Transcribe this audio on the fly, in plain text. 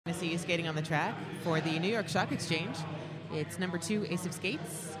Tennessee skating on the track for the New York Stock Exchange. It's number 2, Ace of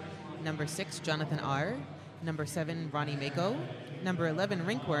Skates, number 6, Jonathan R., number 7, Ronnie Mako, number 11,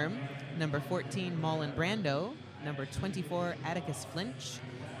 Rinkworm, number 14, Malin Brando, number 24, Atticus Flinch,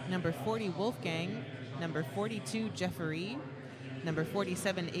 number 40, Wolfgang, number 42, Jeffery, number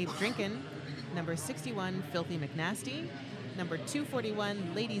 47, Abe Drinkin, number 61, Filthy McNasty, number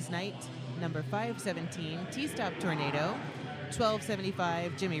 241, Ladies Night, number 517, T-Stop Tornado,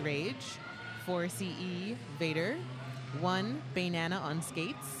 1275, Jimmy Rage, 4CE, Vader, 1, Banana on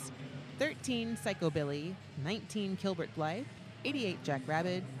Skates, 13, Psycho Billy, 19, Kilbert Blythe, 88, Jack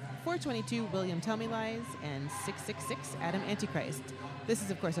Rabbit, 422, William Tell Me Lies, and 666, Adam Antichrist. This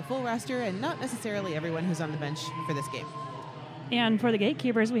is, of course, a full roster and not necessarily everyone who's on the bench for this game. And for the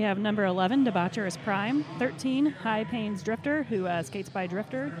gatekeepers, we have number 11, Debaucherous Prime, 13, High Pains Drifter, who skates by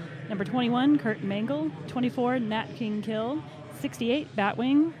Drifter, number 21, Kurt Mangle, 24, Nat King Kill, 68,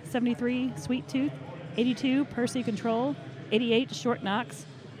 Batwing, 73, Sweet Tooth, 82, Percy Control, 88, Short Knox,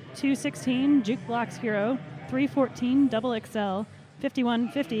 216, Jukebox Hero, 314, Double XL,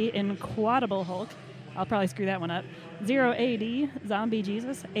 5150 in Quadable Hulk. I'll probably screw that one up. 0AD, Zombie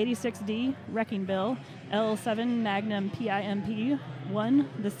Jesus, 86D, Wrecking Bill, L7, Magnum PIMP, 1,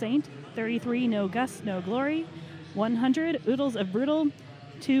 The Saint, 33, No Gus, No Glory, 100, Oodles of Brutal,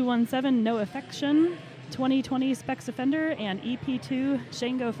 217, No Affection, 2020 Specs Offender, and EP2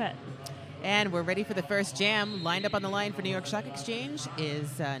 Shango Fett. And we're ready for the first jam. Lined up on the line for New York Stock Exchange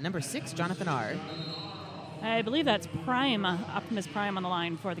is number 6, Jonathan R. I believe that's Prime, Optimus Prime on the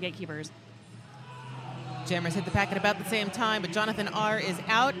line for the gatekeepers. Jammers hit the pack at about the same time, but Jonathan R. is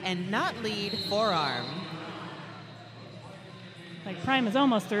out and not lead forearm. Like Prime is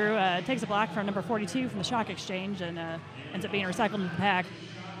almost through. Takes a block from number 42 from the Shock Exchange and ends up being recycled into the pack.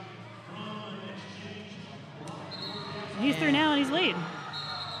 He's through now and he's lead.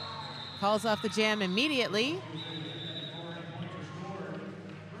 Calls off the jam immediately.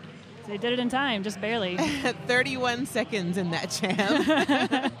 So he did it in time, just barely. 31 seconds in that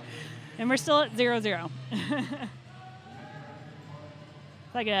jam. And we're still at 0-0.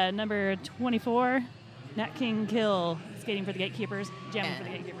 Like a number 24, Nat King Kill, skating for the gatekeepers, jamming for the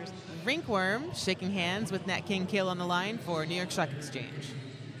gatekeepers. Rinkworm shaking hands with Nat King Kill on the line for New York Stock Exchange.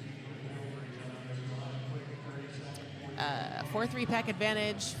 4-3 pack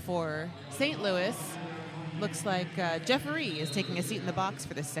advantage for St. Louis. Looks like Jeffery is taking a seat in the box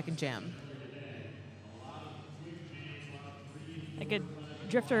for this second jam. A good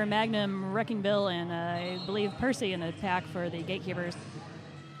Drifter, Magnum, Wrecking Bill, and I believe Percy in the pack for the gatekeepers.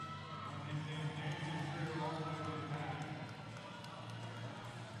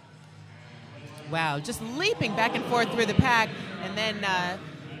 Wow, just leaping back and forth through the pack, and then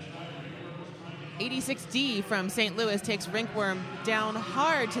 86D from St. Louis takes Rinkworm down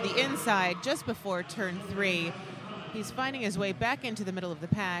hard to the inside just before turn 3. He's finding his way back into the middle of the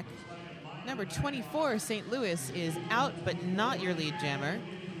pack. Number 24, St. Louis, is out, but not your lead jammer.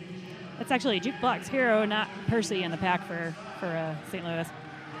 That's actually Jukebox Hero, not Percy in the pack for St. Louis.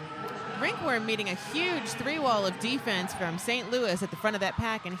 Rinkworm meeting a huge 3-wall of defense from St. Louis at the front of that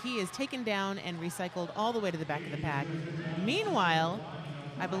pack, and he is taken down and recycled all the way to the back of the pack. Meanwhile,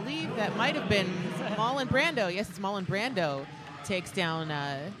 I believe that might have been Malin Brando. Yes, it's Malin Brando takes down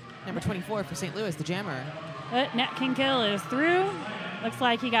number 24 for St. Louis, the jammer. But Nat King Kill is through. Looks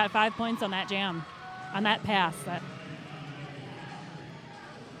like he got 5 points on that jam, on that pass.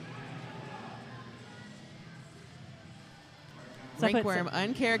 Rinkworm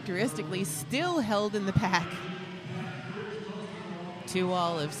uncharacteristically still held in the pack.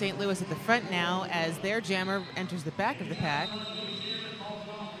 2-wall of St. Louis at the front now as their jammer enters the back of the pack.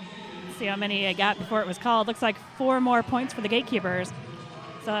 See how many I got before it was called. Looks like 4 more points for the gatekeepers.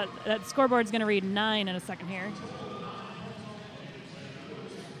 So that scoreboard's going to read 9 in a second here.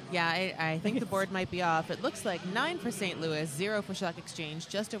 Yeah, I think the board might be off. It looks like 9 for St. Louis, 0 for Stock Exchange,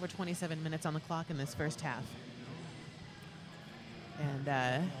 just over 27 minutes on the clock in this first half.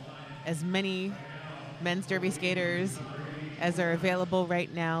 And as many men's derby skaters as are available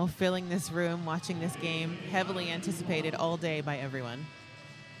right now, filling this room, watching this game, heavily anticipated all day by everyone.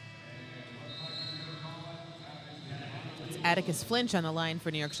 It's Atticus Flinch on the line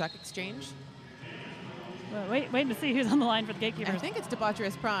for New York Stock Exchange. Well, waiting to see who's on the line for the gatekeepers. I think it's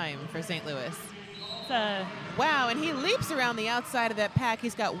Debaucherous Prime for St. Louis. It's Wow, and he leaps around the outside of that pack.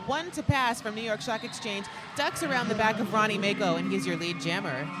 He's got 1 to pass from New York Stock Exchange, ducks around the back of Ronnie Mako, and he's your lead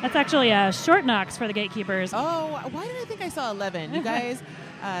jammer. That's actually a Short Knox for the gatekeepers. Oh, why did I think I saw 11? You guys,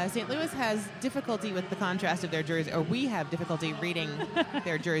 St. Louis has difficulty with the contrast of their jerseys, or we have difficulty reading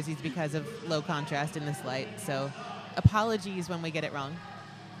their jerseys because of low contrast in this light. So apologies when we get it wrong.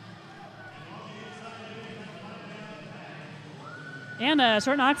 And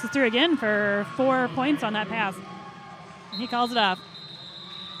Short Knox is through again for 4 points on that pass. He calls it off.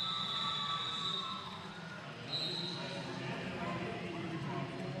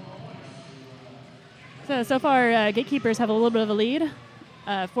 So far, Gatekeepers have a little bit of a lead,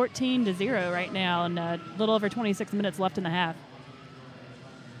 14-0 right now, and a little over 26 minutes left in the half.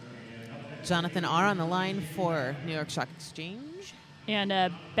 Jonathan R. on the line for New York Shock Exchange. And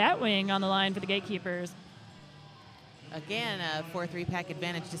Batwing on the line for the Gatekeepers. Again, a 4-3 pack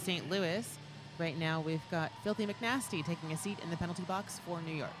advantage to St. Louis. Right now, we've got Filthy McNasty taking a seat in the penalty box for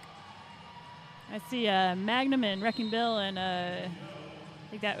New York. I see Magnum and Wrecking Bill, and I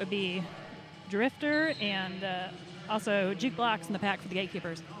think that would be Drifter, and also Juke Blocks in the pack for the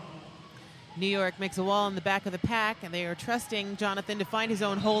Gatekeepers. New York makes a wall in the back of the pack, and they are trusting Jonathan to find his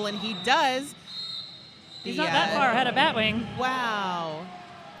own hole, and he does. He's not that far ahead of Batwing. Wow.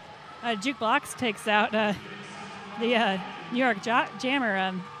 Juke Blocks takes out the New York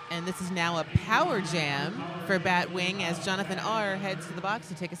Jammer. And this is now a power jam for Batwing as Jonathan R. heads to the box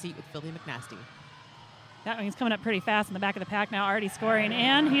to take a seat with Filthy McNasty. Batwing's coming up pretty fast in the back of the pack now, already scoring,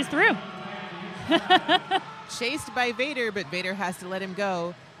 and he's through. Chased by Vader, but Vader has to let him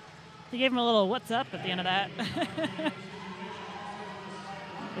go. He gave him a little what's up at the end of that.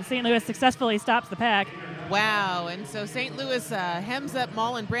 St. Louis successfully stops the pack. Wow, and so St. Louis hems up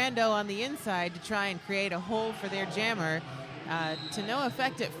Maul and Brando on the inside to try and create a hole for their jammer. To no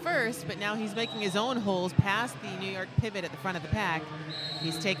effect at first, but now he's making his own holes past the New York pivot at the front of the pack.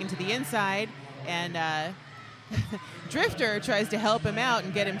 He's taken to the inside, and Drifter tries to help him out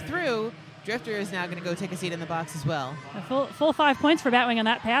and get him through. Drifter is now going to go take a seat in the box as well. A full 5 points for Batwing on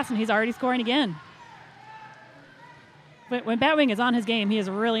that pass, and he's already scoring again. But when Batwing is on his game, he is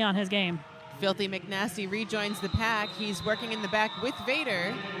really on his game. Filthy McNasty rejoins the pack. He's working in the back with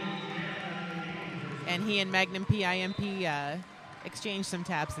Vader. And he and Magnum PIMP exchange some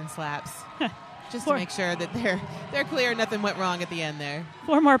taps and slaps just to make sure that they're clear, nothing went wrong at the end there.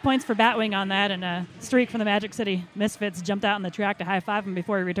 4 more points for Batwing on that, and a streak from the Magic City Misfits jumped out on the track to high-five him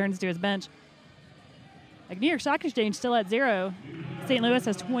before he returns to his bench. New York Stock Exchange still at 0. St. Louis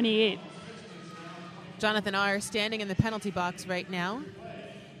has 28. Jonathan R. standing in the penalty box right now.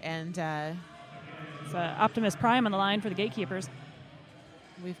 And it's Optimus Prime on the line for the Gatekeepers.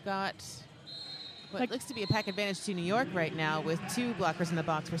 We've got what looks to be a pack advantage to New York right now with 2 blockers in the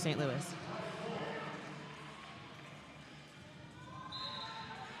box for St. Louis.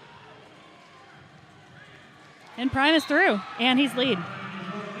 And Prime is through, and he's lead.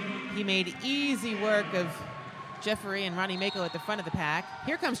 He made easy work of Jeffrey and Ronnie Mako at the front of the pack.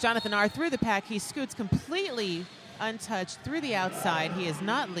 Here comes Jonathan R. through the pack. He scoots completely untouched through the outside. He is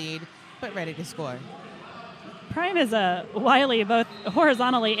not lead, but ready to score. Prime is wily both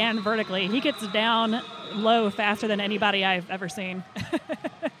horizontally and vertically. He gets down low faster than anybody I've ever seen.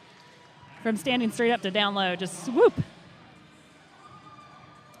 From standing straight up to down low, just swoop.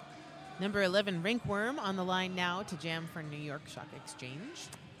 Number 11, Rinkworm on the line now to jam for New York Shock Exchange.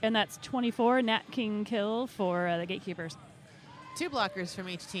 And that's 24, Nat King Kill for the Gatekeepers. 2 blockers from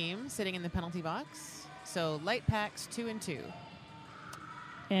each team sitting in the penalty box. So light packs 2 and 2.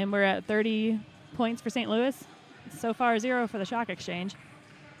 And we're at 30 points for St. Louis. So far 0 for the Shock Exchange.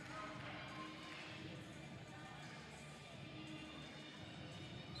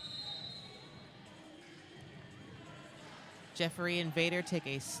 Jeffrey and Vader take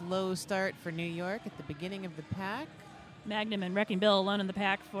a slow start for New York at the beginning of the pack. Magnum and Wrecking Bill alone in the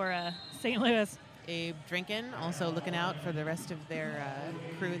pack for St. Louis. Abe Drinkin also looking out for the rest of their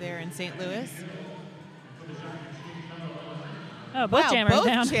crew there in St. Louis. Oh, both jammers both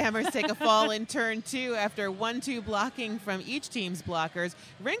down. Jammers take a fall in turn 2 after 1-2 blocking from each team's blockers.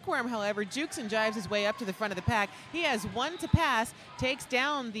 Rinkworm, however, jukes and jives his way up to the front of the pack. He has 1 to pass, takes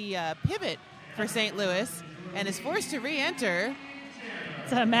down the pivot for St. Louis, and is forced to re-enter.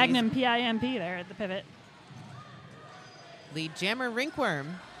 It's a Magnum PIMP there at the pivot. Lead jammer Rinkworm.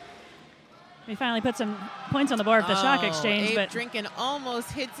 He finally put some points on the board for the Shock Exchange. Abe but Drinkin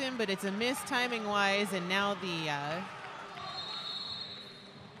almost hits him, but it's a miss timing-wise, and now the...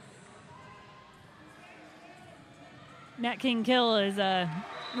 Nat King Kill is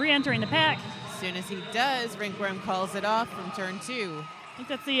re-entering the pack. As soon as he does, Rinkworm calls it off from turn 2. I think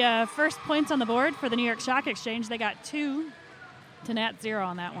that's the first points on the board for the New York Shock Exchange. They got 2 to Nat 0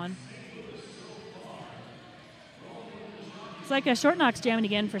 on that one. It's like a Short Knox jamming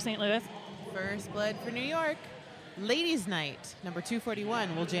again for St. Louis. First blood for New York. Ladies' Night, number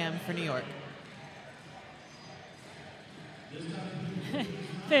 241, will jam for New York.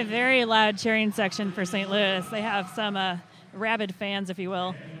 A very loud cheering section for St. Louis. They have some rabid fans, if you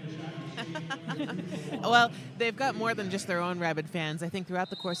will. Well, they've got more than just their own rabid fans. I think throughout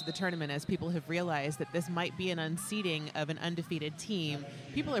the course of the tournament, as people have realized that this might be an unseating of an undefeated team,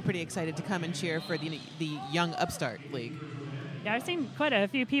 people are pretty excited to come and cheer for the young upstart league. Yeah, I've seen quite a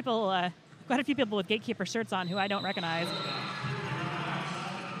few people with gatekeeper shirts on who I don't recognize.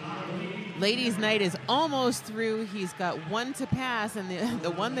 Ladies' night is almost through. He's got one to pass, and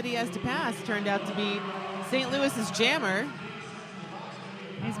the one that he has to pass turned out to be St. Louis's jammer.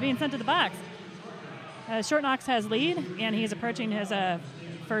 He's being sent to the box. Short Knox has lead, and he's approaching his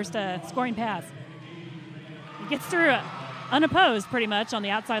first scoring pass. He gets through unopposed pretty much on the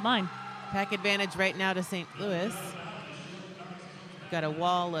outside line. Pack advantage right now to St. Louis. Got a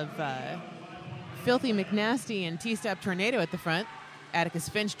wall of Filthy McNasty and T-Step Tornado at the front. Atticus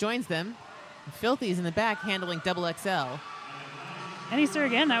Finch joins them. Filthy's in the back handling double XL. And he's through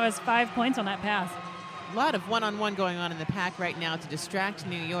again. That was 5 points on that pass. A lot of one-on-one going on in the pack right now to distract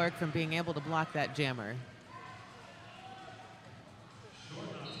New York from being able to block that jammer.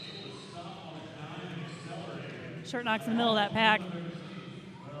 Short Knox in the middle of that pack.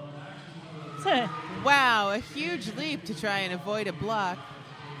 Wow, a huge leap to try and avoid a block.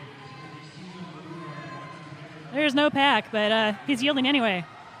 There's no pack, but he's yielding anyway.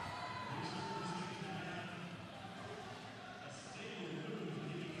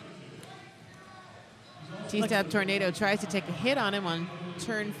 T-Step Tornado tries to take a hit on him on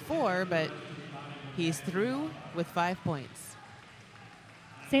turn 4, but he's through with 5 points.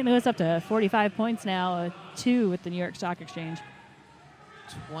 St. Louis up to 45 points now, 2 with the New York Stock Exchange.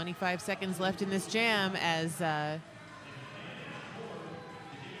 25 seconds left in this jam as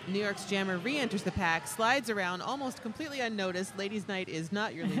New York's jammer re-enters the pack, slides around almost completely unnoticed. Ladies' night is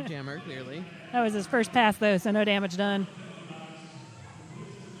not your lead jammer, clearly. That was his first pass, though, so no damage done.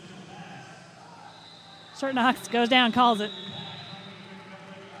 Short Knox goes down, calls it.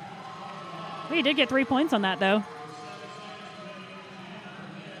 We did get 3 points on that, though.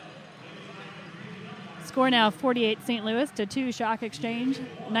 Score now 48 St. Louis to 2 Shock Exchange.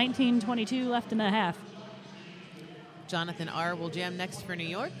 19:22 left in the half. Jonathan R. will jam next for New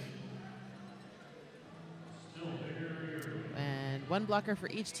York. And one blocker for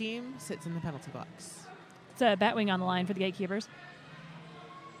each team sits in the penalty box. It's a Batwing on the line for the gatekeepers.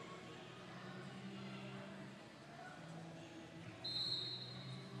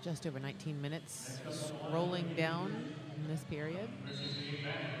 Just over 19 minutes, scrolling down in this period.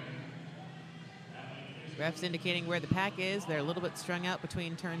 Refs indicating where the pack is. They're a little bit strung out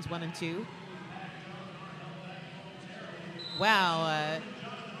between turns 1 and 2. Wow,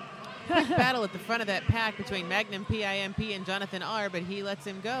 quick battle at the front of that pack between Magnum PIMP and Jonathan R, but he lets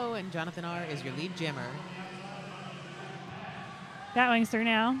him go, and Jonathan R is your lead jammer. Batwing's through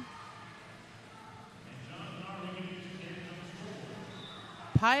now.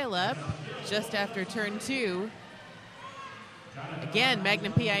 Pile up just after turn 2. Again,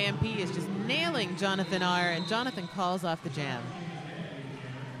 Magnum PIMP is just nailing Jonathan R, and Jonathan calls off the jam.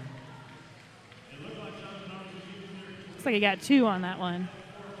 Looks like he got 2 on that one.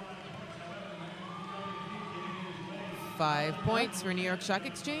 5 points for New York Stock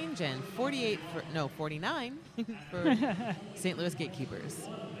Exchange and 49 for St. Louis Gatekeepers.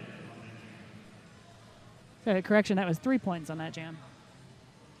 Correction, that was 3 points on that jam.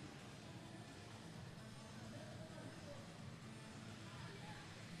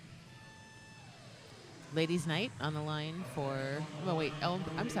 Ladies' night on the line for,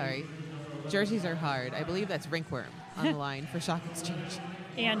 I'm sorry. Jerseys are hard. I believe that's Rinkworm on the line for Shock Exchange.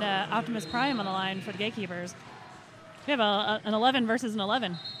 And Optimus Prime on the line for the gatekeepers. We have an 11 versus an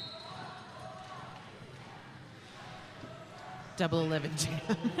 11. Double 11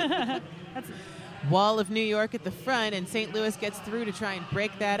 jam. Wall of New York at the front, and St. Louis gets through to try and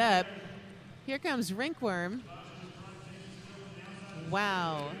break that up. Here comes Rinkworm.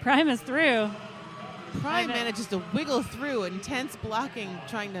 Wow. Prime is through. Prime manages to wiggle through intense blocking,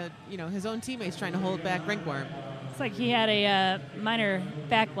 trying to, his own teammates trying to hold back Rinkworm. It's like he had a minor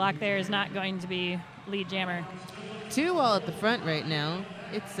back block there, is not going to be lead jammer. 2 all at the front right now.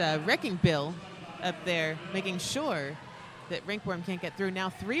 It's Wrecking Bill up there making sure that Rinkworm can't get through. Now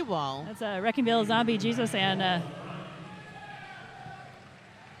 3 wall. That's Wrecking Bill, Zombie Jesus, and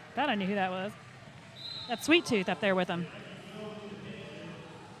thought I knew who that was. That's Sweet Tooth up there with him.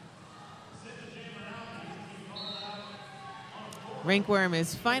 Rinkworm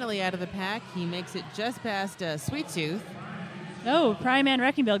is finally out of the pack. He makes it just past Sweet Tooth. Oh, Prime and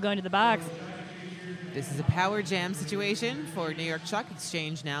Wrecking Bill going to the box. This is a power jam situation for New York Shock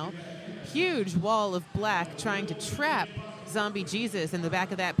Exchange now. Huge wall of black trying to trap Zombie Jesus in the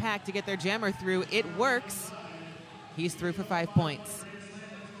back of that pack to get their jammer through. It works. He's through for 5 points.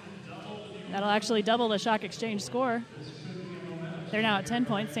 That'll actually double the Shock Exchange score. They're now at 10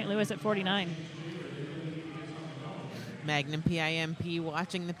 points, St. Louis at 49. Magnum PIMP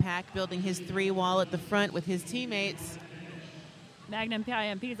watching the pack, building his 3-wall at the front with his teammates. Magnum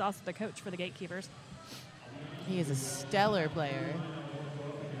PIMP is also the coach for the Gatekeepers. He is a stellar player.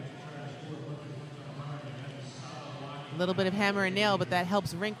 A little bit of hammer and nail, but that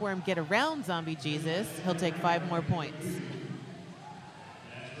helps Rinkworm get around Zombie Jesus. He'll take 5 more points.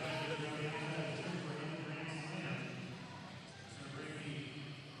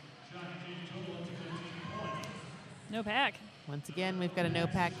 No pack. Once again, we've got a no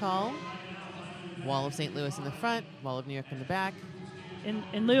pack call. Wall of St. Louis in the front, Wall of New York in the back.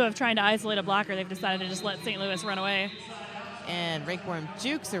 In lieu of trying to isolate a blocker, they've decided to just let St. Louis run away. And Rinkworm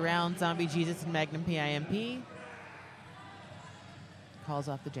jukes around Zombie Jesus and Magnum PIMP. Calls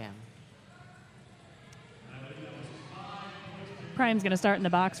off the jam. Prime's going to start in the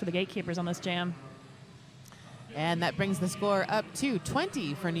box for the Gatekeepers on this jam. And that brings the score up to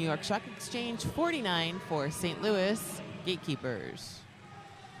 20 for New York Shock Exchange, 49 for St. Louis Gatekeepers.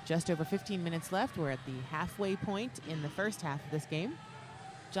 Just over 15 minutes left. We're at the halfway point in the first half of this game.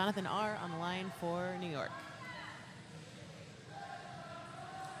 Jonathan R. on the line for New York.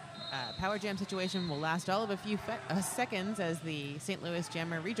 Power jam situation will last all of a few seconds as the St. Louis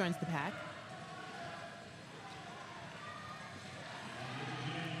jammer rejoins the pack.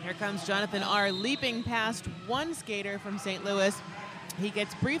 Here comes Jonathan R. leaping past one skater from St. Louis. He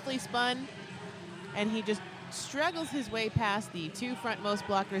gets briefly spun, and he just struggles his way past the 2 frontmost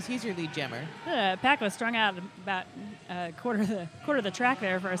blockers. He's your lead jammer. The pack was strung out about quarter of the track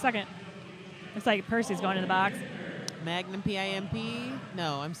there for a second. Looks like Percy's going in the box. Magnum PIMP.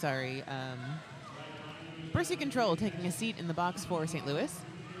 No, I'm sorry. Percy Control taking a seat in the box for St. Louis.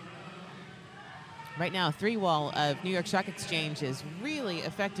 Right now, 3-wall of New York Shock Exchange is really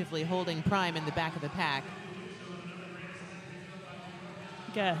effectively holding Prime in the back of the pack.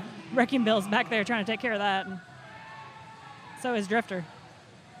 Wrecking Bill's back there trying to take care of that. And so is Drifter.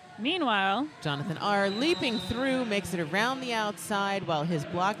 Meanwhile, Jonathan R. leaping through, makes it around the outside while his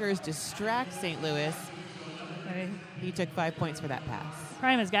blockers distract St. Louis. He took 5 points for that pass.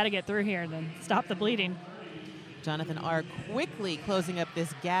 Prime has got to get through here and then stop the bleeding. Jonathan R. quickly closing up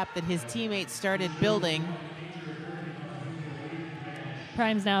this gap that his teammates started building.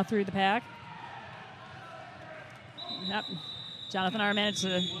 Prime's now through the pack. Yep. Jonathan R. managed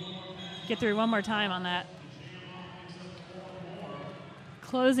to get through one more time on that.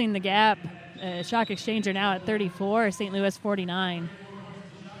 Closing the gap. Shock Exchange are now at 34, St. Louis 49.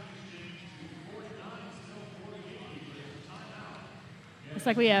 Looks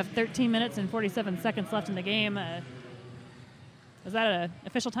like we have 13 minutes and 47 seconds left in the game. Was that an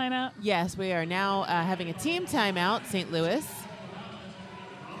official timeout? Yes, we are now having a team timeout, St. Louis,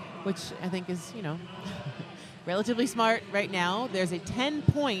 which I think is, relatively smart right now. There's a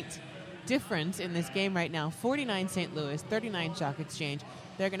 10-point difference in this game right now. 49 St. Louis, 39 Shock Exchange.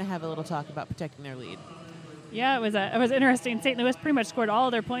 They're going to have a little talk about protecting their lead. Yeah, it was interesting. St. Louis pretty much scored all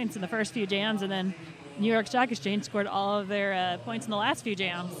of their points in the first few jams, and then New York Stock Exchange scored all of their points in the last few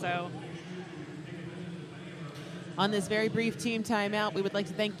jams. So, on this very brief team timeout, we would like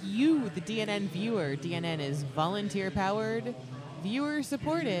to thank you, the DNN viewer. DNN is volunteer-powered,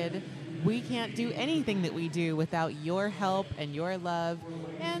 viewer-supported. We can't do anything that we do without your help and your love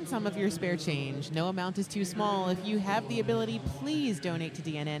and some of your spare change. No amount is too small. If you have the ability, please donate to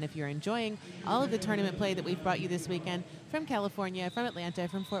DNN if you're enjoying all of the tournament play that we've brought you this weekend from California, from Atlanta,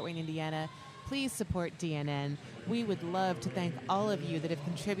 from Fort Wayne, Indiana. Please support DNN. We would love to thank all of you that have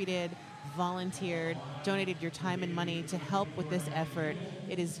contributed, volunteered, donated your time and money to help with this effort.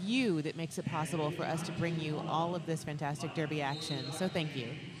 It is you that makes it possible for us to bring you all of this fantastic derby action. So thank you.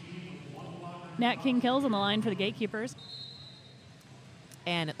 Nat King Kills on the line for the Gatekeepers.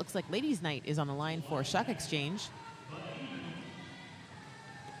 And it looks like Ladies Night is on the line for Shock Exchange.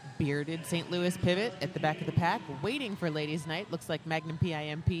 Bearded St. Louis pivot at the back of the pack, waiting for Ladies Night. Looks like Magnum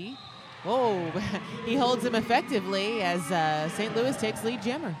PIMP. Whoa, he holds him effectively as St. Louis takes lead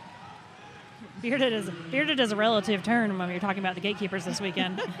jammer. Bearded is a relative term when you're talking about the Gatekeepers this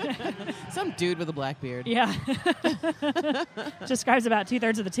weekend. Some dude with a black beard. Yeah. Describes about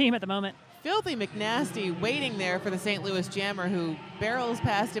 2/3 of the team at the moment. Filthy McNasty waiting there for the St. Louis jammer who barrels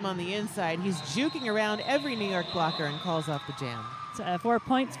past him on the inside. He's juking around every New York blocker and calls off the jam. It's 4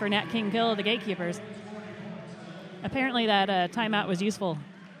 points for Nat King Kill, the Gatekeepers. Apparently that timeout was useful.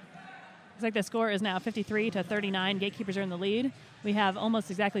 Looks like the score is now 53-39. Gatekeepers are in the lead. We have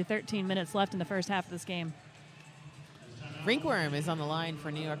almost exactly 13 minutes left in the first half of this game. Rinkworm is on the line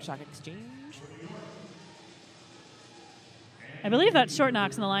for New York Shock Exchange. I believe that's short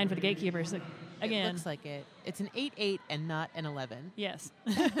knocks on the line for the gatekeepers. Again. It looks like it. It's an 8-8 and not an 11. Yes.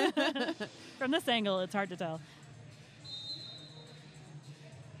 From this angle, it's hard to tell.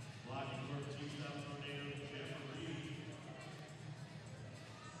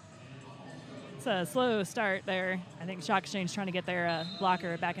 It's a slow start there. I think Shock Exchange trying to get their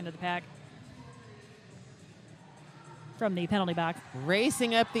blocker back into the pack from the penalty box.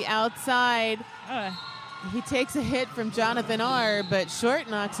 Racing up the outside. He takes a hit from Jonathan R., but short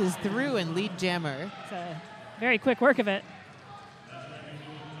knocks is through and lead jammer. It's a very quick work of it.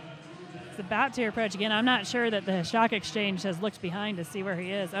 It's about to approach again. I'm not sure that the Shock Exchange has looked behind to see where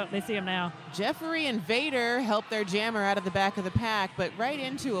he is. Oh, they see him now. Jeffrey and Vader help their jammer out of the back of the pack, but right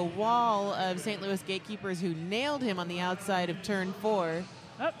into a wall of St. Louis gatekeepers who nailed him on the outside of turn 4.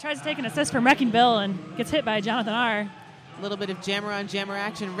 Oh, tries to take an assist from Wrecking Bill and gets hit by Jonathan R. A little bit of jammer on jammer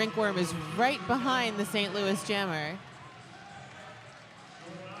action. Rinkworm is right behind the St. Louis jammer.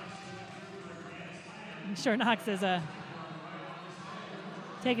 Short knocks is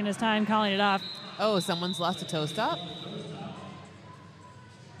taking his time calling it off. Oh, someone's lost a toe stop.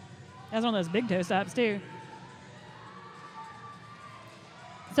 That's one of those big toe stops, too.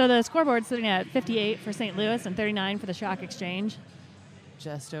 So the scoreboard's sitting at 58 for St. Louis and 39 for the Shock Exchange.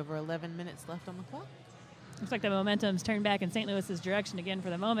 Just over 11 minutes left on the clock. Looks like the momentum's turned back in St. Louis's direction again for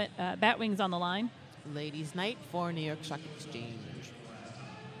the moment. Batwing's on the line. Ladies' night for New York Shock Exchange.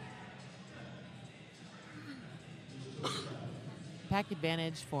 Pack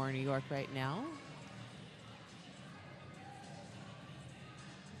advantage for New York right now.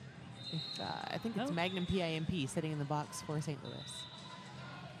 I think it's Magnum PIMP sitting in the box for St. Louis.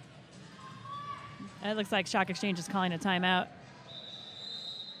 It looks like Shock Exchange is calling a timeout.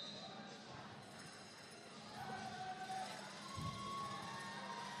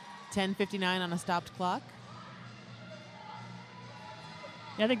 $10:59 on a stopped clock.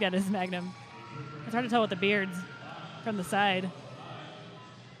 Yeah, I think that is Magnum. It's hard to tell with the beards from the side.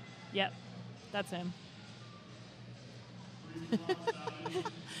 Yep, that's him.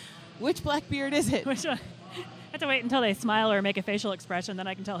 Which Blackbeard is it? Which one? I have to wait until they smile or make a facial expression, then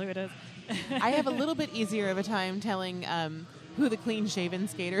I can tell who it is. I have a little bit easier of a time telling who the clean-shaven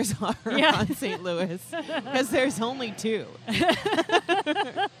skaters are on St. Louis, because there's only 2.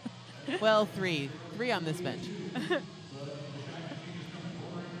 Well, 3. 3 on this bench.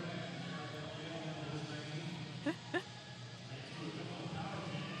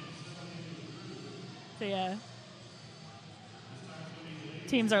 So, yeah.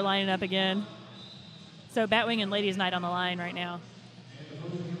 Teams are lining up again. So, Batwing and Ladies' Night on the line right now.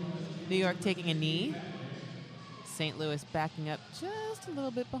 New York taking a knee. St. Louis backing up just a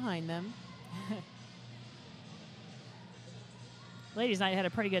little bit behind them. Ladies' Night had a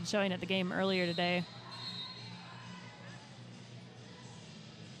pretty good showing at the game earlier today.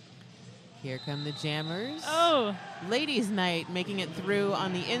 Here come the jammers. Oh! Ladies' Night making it through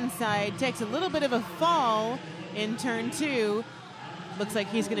on the inside. Takes a little bit of a fall in turn 2. Looks like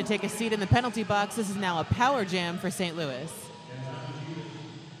he's going to take a seat in the penalty box. This is now a power jam for St. Louis.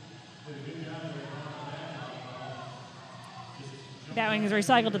 Batwing is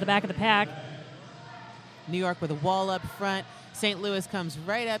recycled to the back of the pack. New York with a wall up front. St. Louis comes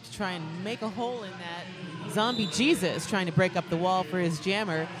right up to try and make a hole in that. Zombie Jesus trying to break up the wall for his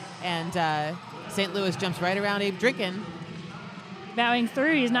jammer. And St. Louis jumps right around Abe Drinkin. Batwing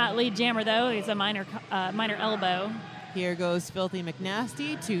through. He's not lead jammer, though. He's a minor elbow. Here goes Filthy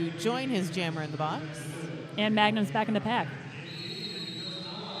McNasty to join his jammer in the box. And Magnum's back in the pack.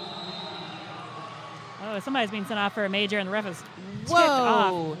 Oh, somebody's being sent off for a major, and the ref is tipped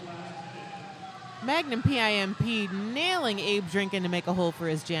off. Magnum PIMP nailing Abe Drinkin to make a hole for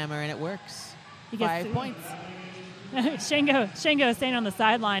his jammer, and it works. 5 points. Shango standing on the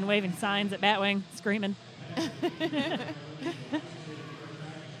sideline waving signs at Batwing, screaming.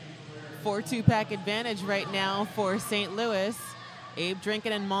 4-2 pack advantage right now for St. Louis. Abe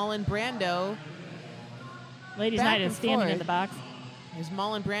Drinkin and Marlon Brando. Ladies' Night is standing in the box. There's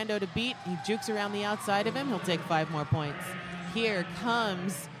Marlon Brando to beat. He jukes around the outside of him. He'll take 5 more points. Here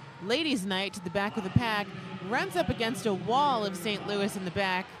comes Ladies' Night to the back of the pack. Runs up against a wall of St. Louis in the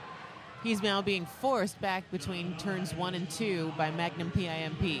back. He's now being forced back between turns 1 and 2 by Magnum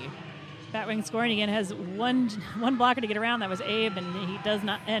PIMP. Batwing scoring again, has one blocker to get around. That was Abe, and he does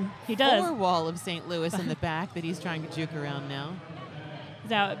not. And he does. 4 wall of St. Louis in the back that he's trying to juke around now.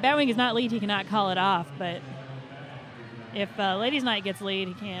 Now, Batwing is not lead. He cannot call it off, but if Ladies' Night gets lead,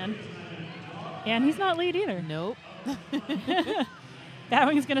 he can. And he's not lead either. Nope.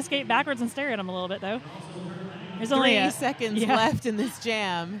 Batwing's going to skate backwards and stare at him a little bit, though. There's only 3 seconds left in this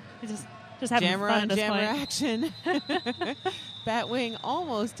jam. Just having jammer fun on at this jammer point. action. Batwing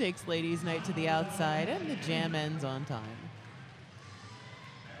almost takes Ladies Night to the outside, and the jam ends on time.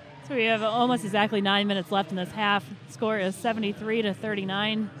 So we have almost exactly 9 minutes left in this half. Score is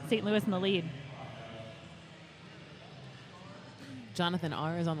 73-39. St. Louis in the lead. Jonathan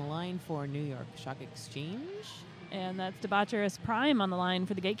R. is on the line for New York Shock Exchange. And that's Debaucherous Prime on the line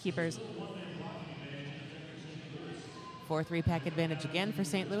for the Gatekeepers. 4-3 pack advantage again for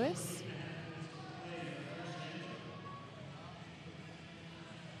St. Louis.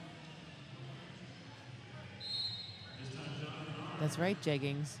 That's right,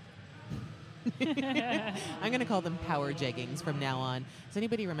 jeggings. I'm going to call them power jeggings from now on. Does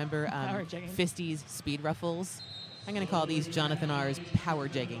anybody remember Fisty's Speed Ruffles? I'm going to call these Jonathan R's power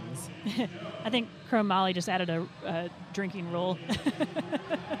jeggings. I think Chrome Molly just added a drinking rule.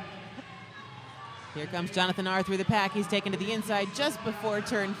 Here comes Jonathan R. through the pack. He's taken to the inside just before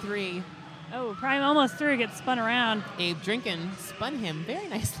turn 3. Oh, Prime almost through, gets spun around. Abe Drinkin spun him very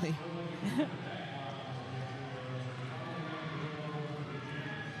nicely.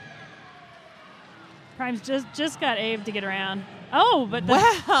 Prime's just got Abe to get around. Oh, but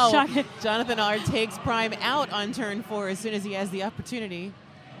wow! Jonathan R. takes Prime out on turn 4 as soon as he has the opportunity.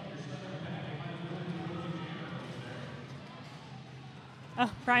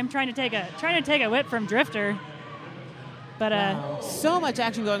 Oh, Prime trying to take a whip from Drifter. But wow. So much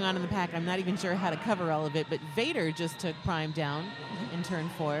action going on in the pack. I'm not even sure how to cover all of it. But Vader just took Prime down in turn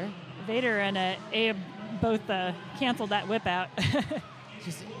 4. Vader and Abe both canceled that whip out.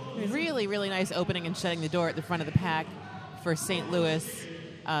 Just really, really nice opening and shutting the door at the front of the pack for St. Louis,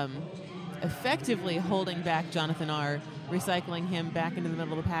 effectively holding back Jonathan R., recycling him back into the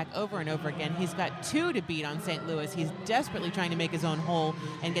middle of the pack over and over again. He's got 2 to beat on St. Louis. He's desperately trying to make his own hole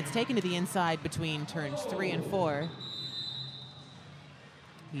and gets taken to the inside between turns 3 and 4.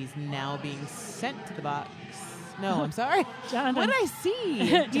 He's now being sent to the box. No, I'm sorry. Jonathan. What did I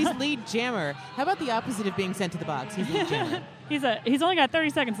see? He's lead jammer. How about the opposite of being sent to the box? He's lead jammer. He's only got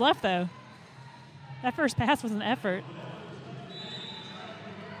 30 seconds left, though. That first pass was an effort.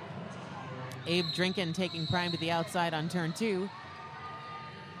 Abe Drinkin taking Prime to the outside on turn 2.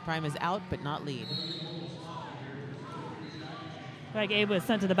 Prime is out, but not lead. Like Abe was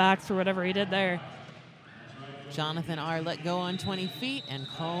sent to the box for whatever he did there. Jonathan R. let go on 20 feet and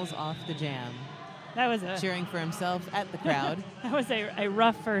calls off the jam. That was cheering for himself at the crowd. That was a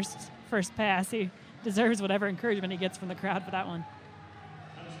rough first pass. He deserves whatever encouragement he gets from the crowd for that one.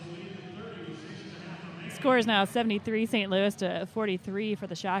 Score is now 73 St. Louis to 43 for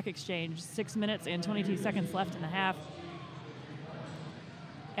the Shock Exchange. 6 minutes and 22 seconds left in the half.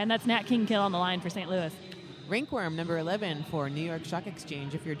 And that's Nat King Kill on the line for St. Louis. Rinkworm, number 11 for New York Shock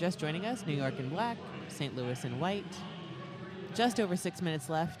Exchange. If you're just joining us, New York in black, St. Louis in white. Just over 6 minutes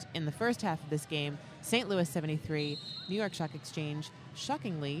left in the first half of this game. St. Louis 73, New York Shock Exchange,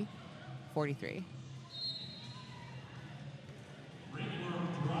 shockingly, 43.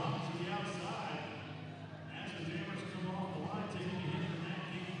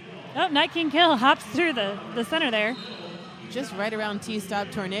 Oh, Night King Kill hops through the center there. Just right around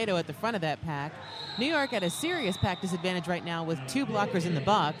T-Stop Tornado at the front of that pack. New York at a serious pack disadvantage right now with 2 blockers in the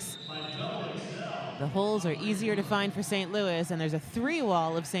box. The holes are easier to find for St. Louis, and there's a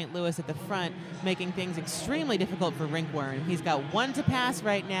 3-wall of St. Louis at the front, making things extremely difficult for Rinkworm. He's got 1 to pass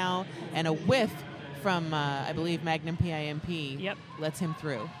right now, and a whiff from, I believe, Magnum PIMP lets him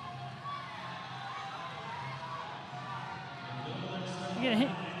through.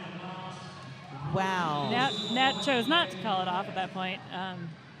 Wow. Nat chose not to call it off at that point.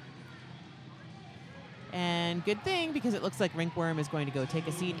 And good thing, because it looks like Rinkworm is going to go take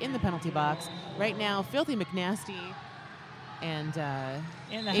a seat in the penalty box. Right now, Filthy McNasty and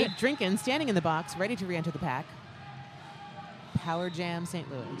Abe Drinkin standing in the box, ready to re-enter the pack. Power Jam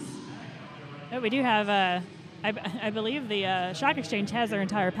St. Louis. Oh, we do have, I believe the Shock Exchange has their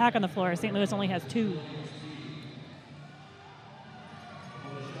entire pack on the floor. St. Louis only has 2.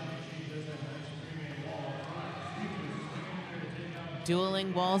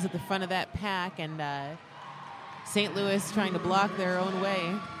 Dueling walls at the front of that pack, and St. Louis trying to block their own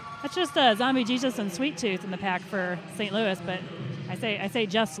way. That's just Zombie Jesus and Sweet Tooth in the pack for St. Louis, but I say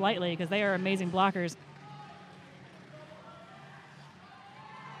just slightly because they are amazing blockers.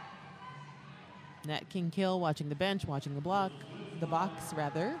 Nat King Kill watching the bench, watching the box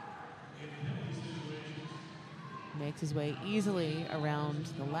rather. Makes his way easily around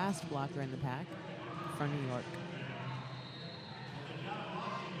the last blocker in the pack for New York.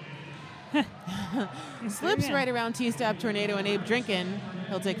 Slips right around T-Stop Tornado and Abe Drinkin.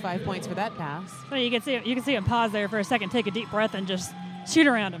 He'll take 5 points for that pass. Well, you can see him pause there for a second, take a deep breath, and just shoot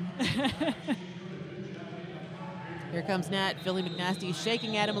around him. Here comes Nat. Philly McNasty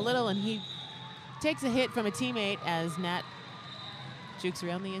shaking at him a little, and he takes a hit from a teammate as Nat jukes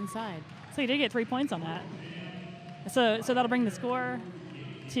around the inside. So he did get 3 points on that. So that'll bring the score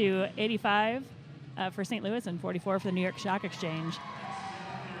to 85 for St. Louis and 44 for the New York Stock Exchange.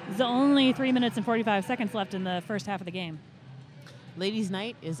 There's only 3 minutes and 45 seconds left in the first half of the game. Ladies'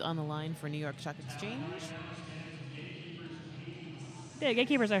 Night is on the line for New York Stock Exchange. The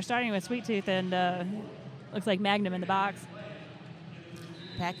Gatekeepers are starting with Sweet Tooth and looks like Magnum in the box.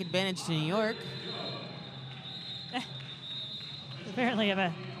 Pack advantage to New York. Apparently have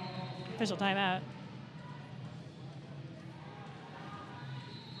a official timeout.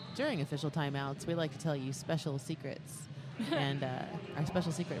 During official timeouts, we like to tell you special secrets. And our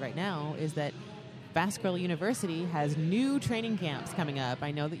special secret right now is that Fast Girl University has new training camps coming up.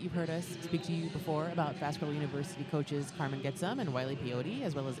 I know that you've heard us speak to you before about Fast Girl University coaches Carmen Getzum and Wiley Peyote,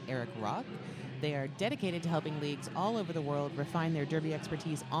 as well as Eric Rock. They are dedicated to helping leagues all over the world refine their derby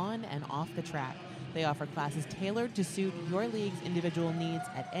expertise on and off the track. They offer classes tailored to suit your league's individual needs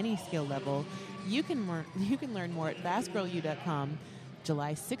at any skill level. You can learn more at fastgirlu.com.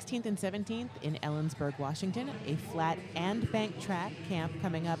 July 16th and 17th in Ellensburg, Washington, a flat and bank track camp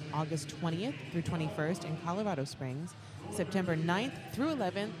coming up August 20th through 21st in Colorado Springs. September 9th through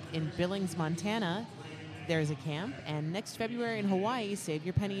 11th in Billings, Montana, there's a camp. And next February in Hawaii, save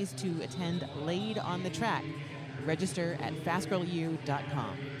your pennies to attend Laid on the Track. Register at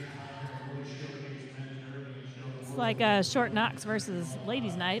fastgirlu.com. It's like Short Knocks versus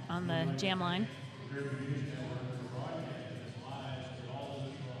Ladies' Night on the jam line.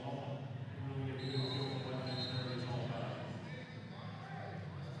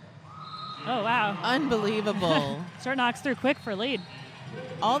 Oh, wow. Unbelievable. Short Knocks through quick for lead.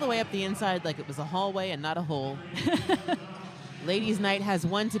 All the way up the inside like it was a hallway and not a hole. Ladies' Night has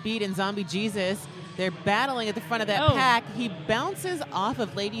one to beat in Zombie Jesus. They're battling at the front of that pack. He bounces off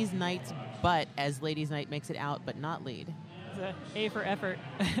of Ladies' Night's butt as Ladies' Night makes it out, but not lead. It's a A for effort.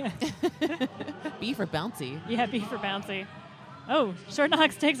 B for bouncy. Yeah, B for bouncy. Oh, Short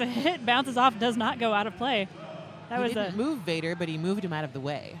Knocks takes a hit, bounces off, does not go out of play. He didn't move Vader, but he moved him out of the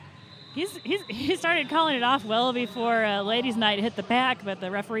way. He started calling it off well before Ladies' Night hit the pack, but the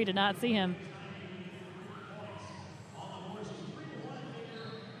referee did not see him.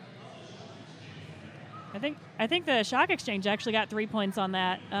 I think the Shock Exchange actually got 3 points on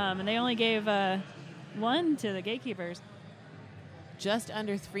that, and they only gave 1 to the Gatekeepers. Just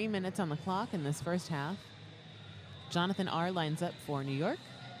under 3 minutes on the clock in this first half. Jonathan R. lines up for New York.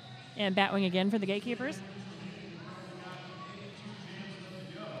 And Batwing again for the Gatekeepers.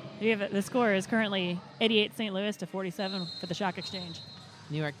 The score is currently 88 St. Louis to 47 for the Shock Exchange.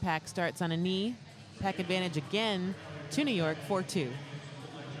 New York pack starts on a knee. Pack advantage again to New York, 4-2.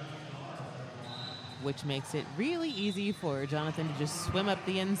 Which makes it really easy for Jonathan to just swim up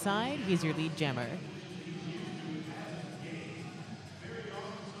the inside. He's your lead jammer.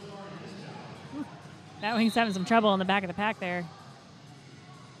 Batwing's having some trouble in the back of the pack there.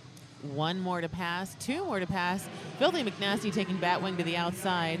 1 more to pass, 2 more to pass. Filthy McNasty taking Batwing to the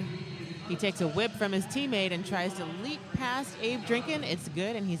outside. He takes a whip from his teammate and tries to leap past Abe Drinkin. It's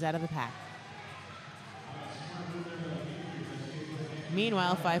good, and he's out of the pack.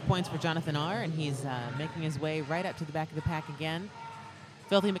 Meanwhile, 5 points for Jonathan R., and he's making his way right up to the back of the pack again.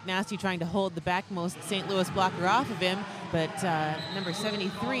 Filthy McNasty trying to hold the backmost St. Louis blocker off of him, but number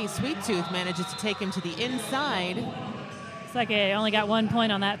 73, Sweet Tooth, manages to take him to the inside. It's like he only got 1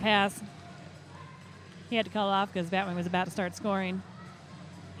 point on that pass. He had to call off because Batwing was about to start scoring.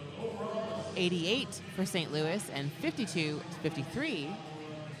 88 for St. Louis and 52-53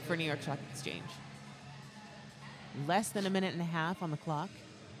 for New York Stock Exchange. Less than a minute and a half on the clock.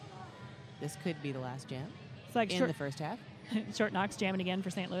 This could be the last jam It's like in the first half. Short Knocks jamming again for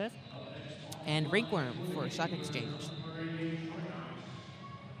St. Louis. And Rinkworm for Stock Exchange.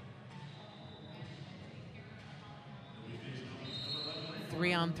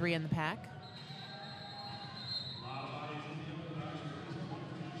 Three on 3 in the pack.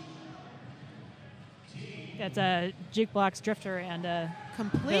 That's a Jukebox Drifter and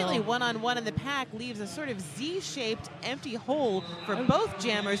completely Bill. one-on-one in the pack leaves a sort of Z-shaped empty hole for both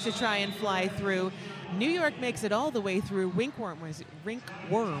jammers to try and fly through. New York makes it all the way through. Rinkworm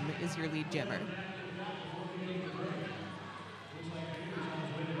is your lead jammer.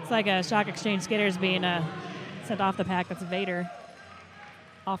 It's like a Shock Exchange skaters being sent off the pack. That's Vader.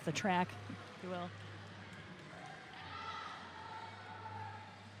 Off the track, if you will.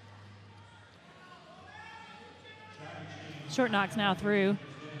 Short Knocks now through.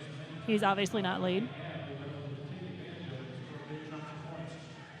 He's obviously not lead.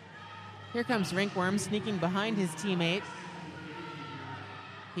 Here comes Rinkworm sneaking behind his teammate.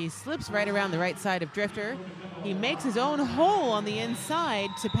 He slips right around the right side of Drifter. He makes his own hole on the inside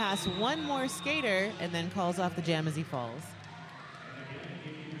to pass one more skater and then calls off the jam as he falls.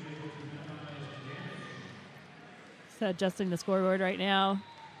 So adjusting the scoreboard right now.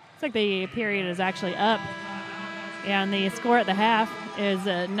 Looks like the period is actually up. And the score at the half is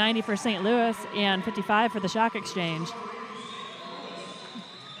 90 for St. Louis and 55 for the Shock Exchange.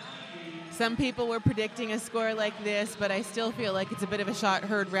 Some people were predicting a score like this, but I still feel like it's a bit of a shot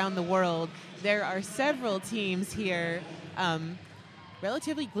heard around the world. There are several teams here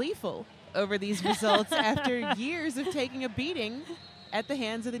relatively gleeful over these results after years of taking a beating at the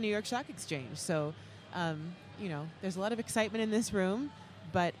hands of the New York Stock Exchange. So, there's a lot of excitement in this room,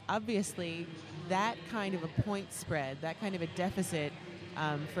 but obviously that kind of a point spread, that kind of a deficit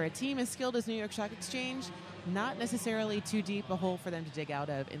for a team as skilled as New York Stock Exchange, not necessarily too deep a hole for them to dig out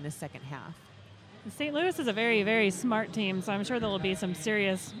of in the second half. St. Louis is a very, very smart team, so I'm sure there will be some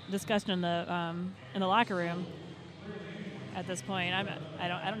serious discussion in the locker room at this point. I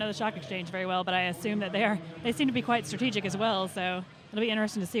don't know the Shock Exchange very well, but I assume that they seem to be quite strategic as well. So it'll be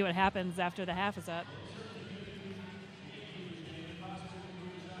interesting to see what happens after the half is up.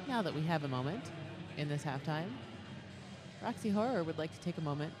 Now that we have a moment in this halftime, Roxy Horror would like to take a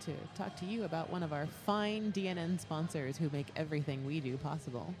moment to talk to you about one of our fine DNN sponsors who make everything we do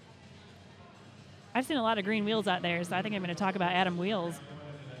possible. I've seen a lot of green wheels out there, so I think I'm going to talk about Atom Wheels.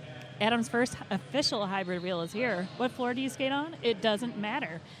 Atom's first official hybrid wheel is here. What floor do you skate on? It doesn't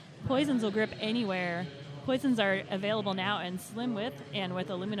matter. Poisons will grip anywhere. Poisons are available now in slim width and with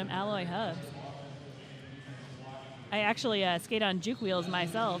aluminum alloy hubs. I actually skate on Juke wheels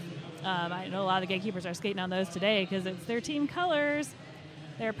myself. I know a lot of the gatekeepers are skating on those today because it's their team colors.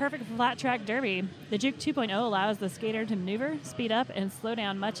 They're perfect for flat track derby. The Juke 2.0 allows the skater to maneuver, speed up, and slow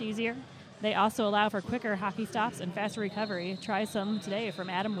down much easier. They also allow for quicker hockey stops and faster recovery. Try some today from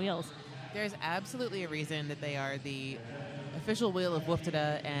Atom Wheels. There's absolutely a reason that they are the official wheel of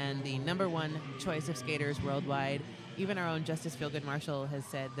Wooftada and the #1 choice of skaters worldwide. Even our own Justice Feelgood Marshall has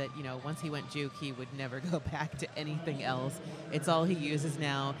said that, once he went Juke, he would never go back to anything else. It's all he uses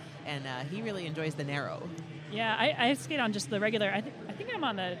now, and he really enjoys the narrow. Yeah, I skate on just the regular. I think I'm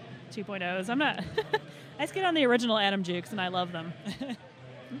on the 2.0s. I'm not. I skate on the original Atom Jukes, and I love them.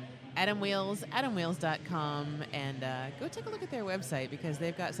 Atom Wheels, atomwheels.com, and go take a look at their website because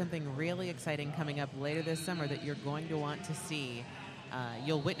they've got something really exciting coming up later this summer that you're going to want to see.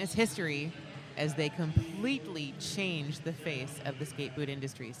 You'll witness history as they completely change the face of the skate boot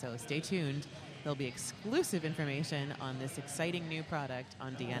industry. So stay tuned. There'll be exclusive information on this exciting new product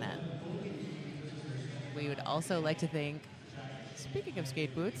on DNN. We would also like to thank, speaking of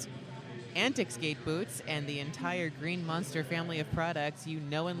skate boots, Antic Skate Boots and the entire Green Monster family of products. You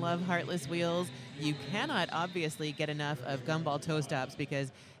know and love Heartless wheels. You cannot obviously get enough of Gumball toe stops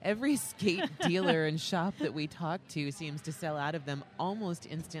because every skate dealer and shop that we talk to seems to sell out of them almost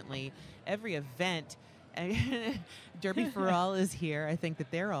instantly. Every event, Derby for All is here. I think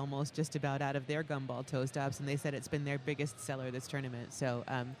that they're almost just about out of their Gumball toe stops, and they said it's been their biggest seller this tournament. So,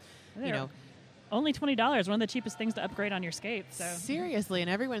 only $20, one of the cheapest things to upgrade on your skates. So. Seriously, and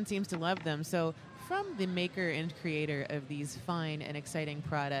everyone seems to love them. So from the maker and creator of these fine and exciting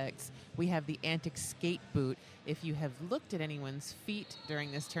products, we have the Antic Skate Boot. If you have looked at anyone's feet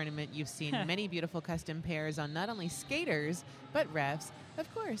during this tournament, you've seen many beautiful custom pairs on not only skaters, but refs.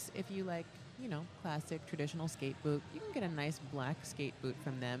 Of course, if you like, classic traditional skate boot, you can get a nice black skate boot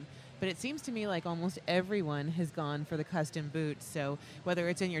from them. But it seems to me like almost everyone has gone for the custom boots. So whether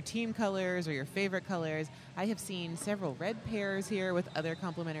it's in your team colors or your favorite colors, I have seen several red pairs here with other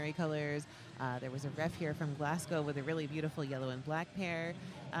complementary colors. There was a ref here from Glasgow with a really beautiful yellow and black pair.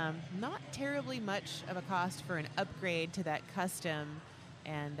 Not terribly much of a cost for an upgrade to that custom,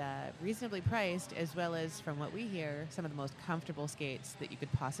 and reasonably priced, as well as, from what we hear, some of the most comfortable skates that you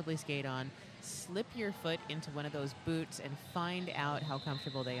could possibly skate on. Slip your foot into one of those boots and find out how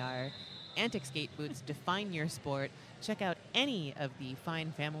comfortable they are. Antic Skate Boots define your sport. Check out any of the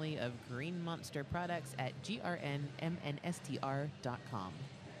fine family of Green Monster products at grnmnstr.com.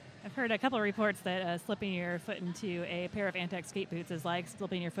 I've heard a couple of reports that slipping your foot into a pair of Antic Skate Boots is like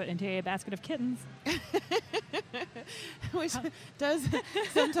slipping your foot into a basket of kittens. Which does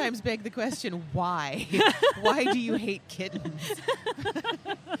sometimes beg the question, why? Why do you hate kittens?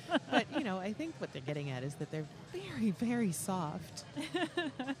 But, I think what they're getting at is that they're very, very soft.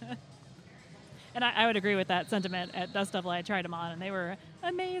 And I would agree with that sentiment. At Dust Devil, I tried them on, and they were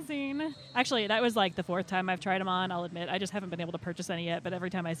amazing. Actually, that was like the 4th time I've tried them on, I'll admit. I just haven't been able to purchase any yet, but every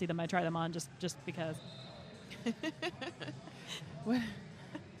time I see them, I try them on just because.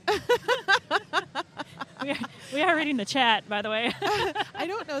 We are reading the chat, by the way. I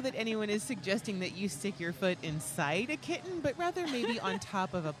don't know that anyone is suggesting that you stick your foot inside a kitten, but rather maybe on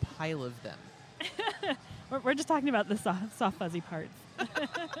top of a pile of them. We're just talking about the soft fuzzy parts.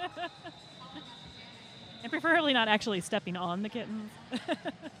 And preferably not actually stepping on the kittens.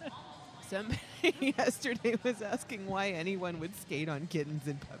 Somebody yesterday was asking why anyone would skate on kittens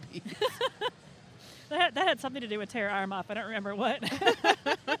and puppies. That had something to do with tear arm off. I don't remember what.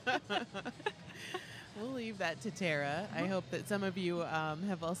 We'll leave that to Tara. I hope that some of you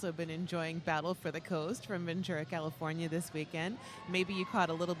have also been enjoying Battle for the Coast from Ventura, California this weekend. Maybe you caught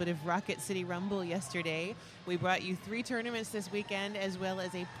a little bit of Rocket City Rumble yesterday. We brought you 3 tournaments this weekend, as well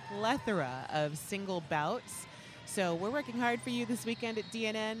as a plethora of single bouts. So we're working hard for you this weekend at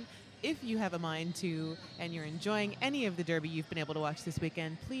DNN. If you have a mind to, and you're enjoying any of the Derby you've been able to watch this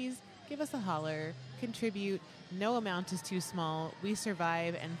weekend, please give us a holler, contribute. No amount is too small. We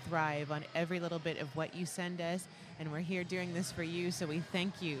survive and thrive on every little bit of what you send us, and we're here doing this for you, so we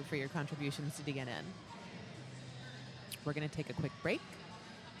thank you for your contributions to DNN. We're going to take a quick break.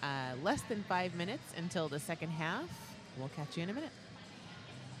 Less than 5 minutes until the second half. We'll catch you in a minute.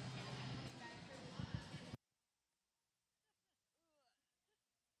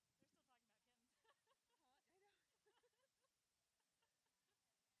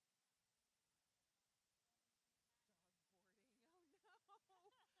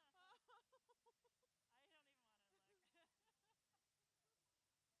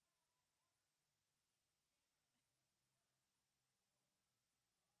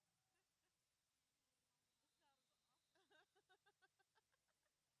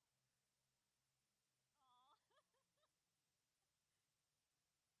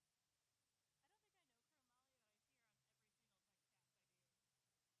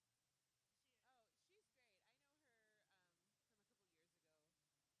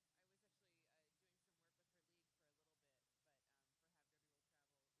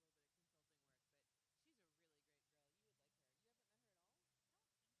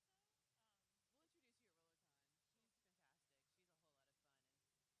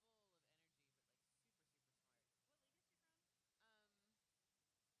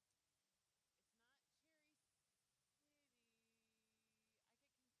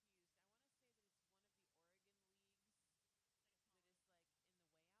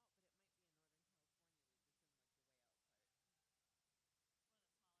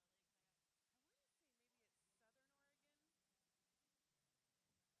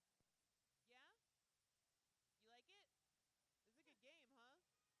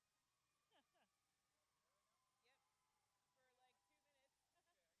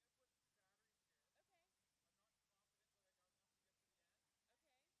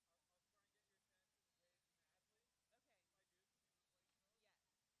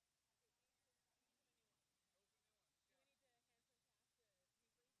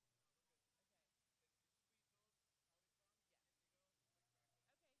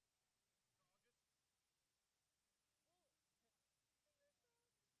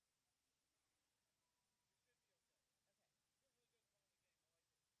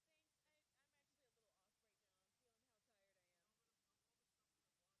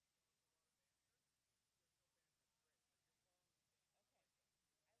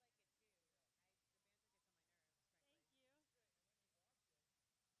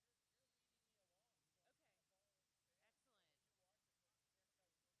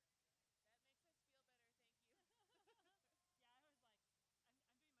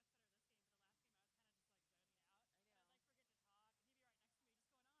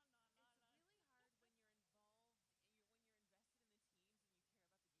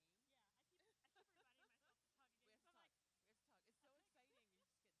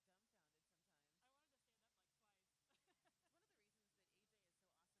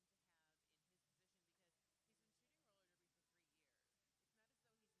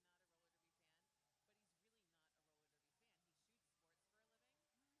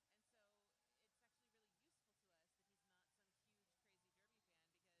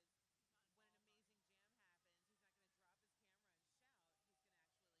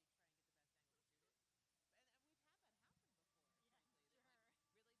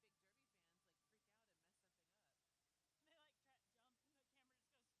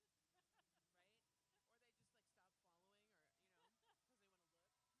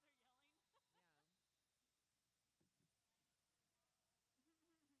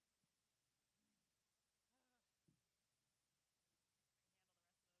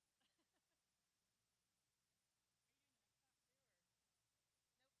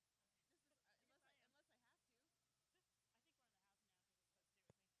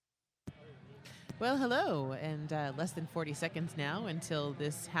 Well, hello, and less than 40 seconds now until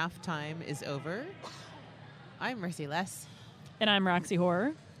this halftime is over. I'm Mercy Less. And I'm Roxy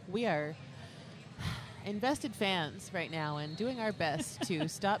Horror. We are invested fans right now and doing our best to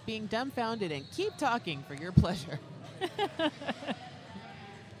stop being dumbfounded and keep talking for your pleasure.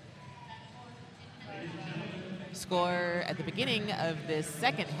 Score at the beginning of this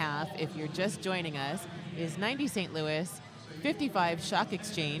second half, if you're just joining us, is 90 St. Louis, 55 Shock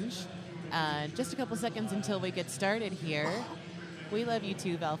Exchange. Just a couple seconds until we get started here. We love you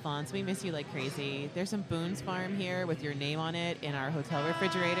too, Valfonse. We miss you like crazy. There's some Boone's Farm here with your name on it in our hotel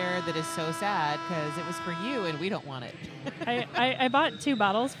refrigerator that is so sad because it was for you and we don't want it. I bought 2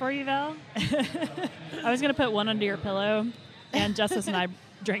 bottles for you, Val. I was going to put one under your pillow, and Justice and I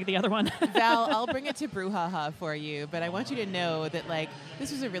drank the other one. Val, I'll bring it to Brouhaha for you, but I want you to know that,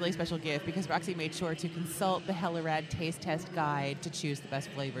 this was a really special gift because Roxy made sure to consult the Hella Rad Taste Test Guide to choose the best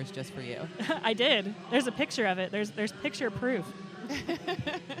flavors just for you. I did. There's a picture of it. There's picture proof.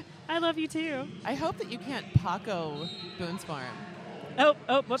 I love you, too. I hope that you can't Paco Boone's Farm.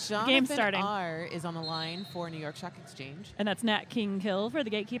 Whoops. Jonathan Game starting. R. is on the line for New York Shock Exchange. And that's Nat King Kill for the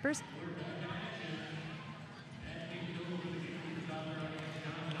Gatekeepers.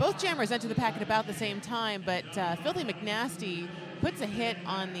 Both jammers enter the pack at about the same time, but Filthy McNasty puts a hit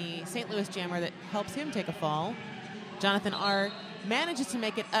on the St. Louis jammer that helps him take a fall. Jonathan R. manages to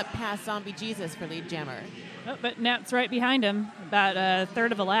make it up past Zombie Jesus for lead jammer. Oh, but Nat's right behind him, about a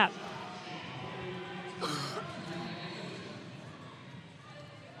third of a lap.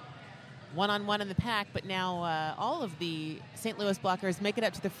 One-on-one in the pack, but now all of the St. Louis blockers make it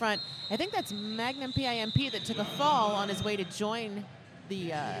up to the front. I think that's Magnum PIMP that took a fall on his way to join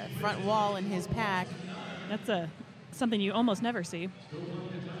the front wall in his pack. That's something you almost never see.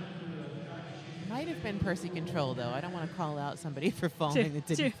 Might have been Percy Control, though. I don't want to call out somebody for falling that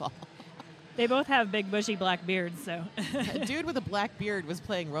didn't fall. They both have big, bushy black beards, so. A dude with a black beard was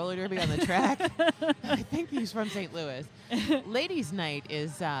playing roller derby on the track. I think he's from St. Louis. Ladies' Night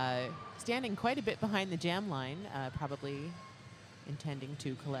is standing quite a bit behind the jam line, probably intending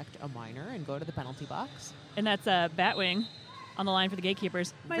to collect a minor and go to the penalty box. And that's Batwing on the line for the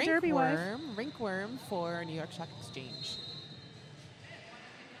Gatekeepers. My derby wife. Rinkworm for New York Shock Exchange.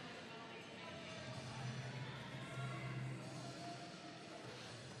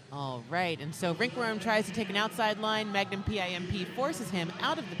 All right, and so Rinkworm tries to take an outside line. Magnum PIMP forces him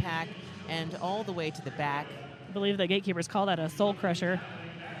out of the pack and all the way to the back. I believe the Gatekeepers call that a soul crusher.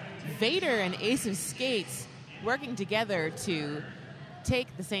 Vader and Ace of Skates working together to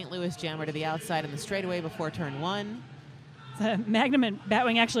take the St. Louis jammer to the outside on the straightaway before turn 1. Magnum and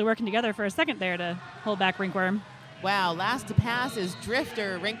Batwing actually working together for a second there to hold back Rinkworm. Wow, last to pass is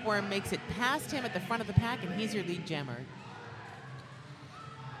Drifter. Rinkworm makes it past him at the front of the pack, and he's your lead jammer.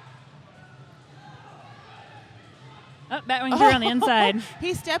 Batwing through on the inside.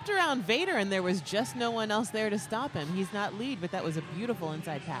 He stepped around Vader, and there was just no one else there to stop him. He's not lead, but that was a beautiful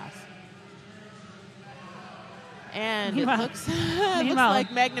inside pass. And it looks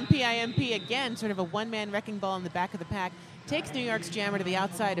like Magnum PIMP again, sort of a one-man wrecking ball in the back of the pack, takes New York's jammer to the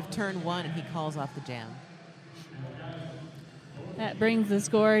outside of turn 1, and he calls off the jam. That brings the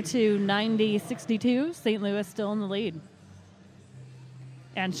score to 90-62. St. Louis still in the lead.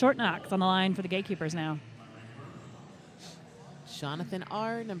 And Short Knocks on the line for the Gatekeepers now. Jonathan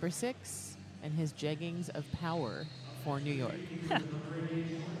R., number 6, and his jeggings of power for New York.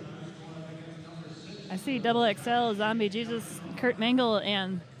 I see Double XL, Zombie Jesus, Kurt Mangle,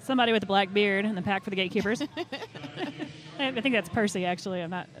 and somebody with a black beard in the pack for the Gatekeepers. I think that's Percy, actually. I'm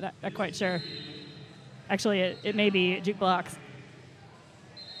not quite sure. Actually, it may be Jukebox.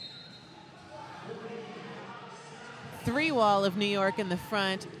 3-wall of New York in the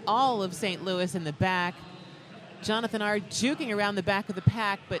front, all of St. Louis in the back. Jonathan R. juking around the back of the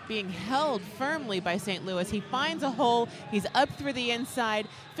pack, but being held firmly by St. Louis. He finds a hole. He's up through the inside.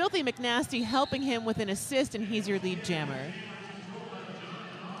 Filthy McNasty helping him with an assist, and he's your lead jammer.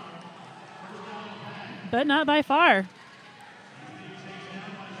 But not by far.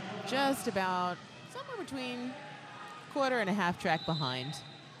 Just about somewhere between quarter and a half track behind.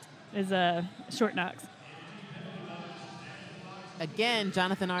 Is Short Knocks. Again,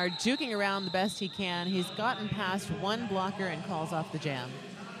 Jonathan R. juking around the best he can. He's gotten past one blocker and calls off the jam.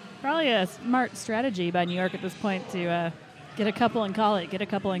 Probably a smart strategy by New York at this point to get a couple and call it,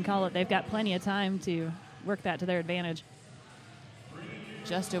 They've got plenty of time to work that to their advantage.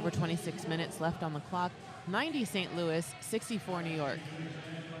 Just over 26 minutes left on the clock. 90 St. Louis, 64 New York.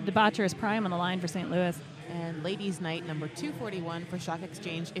 Debaucherous Prime on the line for St. Louis. And Ladies' Night, number 241 for Shock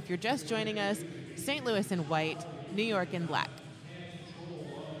Exchange. If you're just joining us, St. Louis in white, New York in black.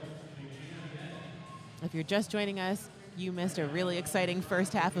 If you're just joining us, you missed a really exciting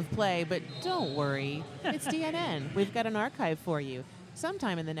first half of play, but don't worry. It's DNN. We've got an archive for you.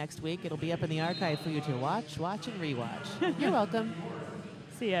 Sometime in the next week, it'll be up in the archive for you to watch, and rewatch. You're welcome.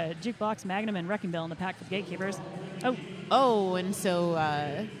 See Jukebox, Magnum, and Wrecking Bill in the pack for the Gatekeepers. Oh, and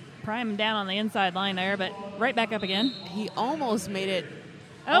so Prime down on the inside line there, but right back up again. he almost made it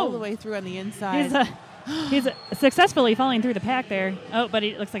all the way through on the inside. He's successfully falling through the pack there. Oh, but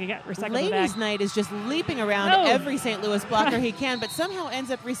it looks like he got recycled to the back. Ladies' Night is just leaping around every St. Louis blocker he can, but somehow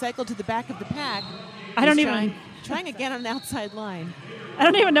ends up recycled to the back of the pack. Trying again on the outside line. I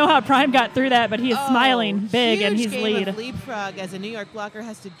don't even know how Prime got through that, but he is smiling big, and he's huge lead. game of leapfrog as a New York blocker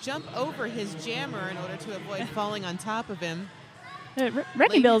has to jump over his jammer in order to avoid falling on top of him.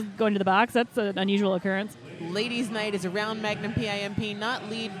 Wrecking Bill's going to the box. That's an unusual occurrence. Ladies' Night is around Magnum PIMP, not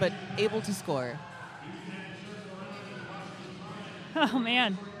lead, but able to score. Oh,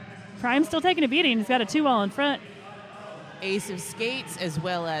 man. Prime's still taking a beating. He's got a 2-wall in front. Ace of Skates, as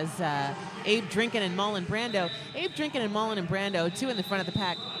well as Abe Drinkin and Mullen Brando. Abe Drinkin and Mullen and Brando, two in the front of the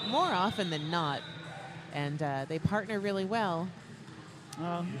pack, more often than not. And they partner really well.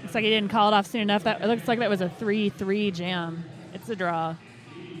 Oh, looks like he didn't call it off soon enough. It looks like that was a 3-3 jam. It's a draw.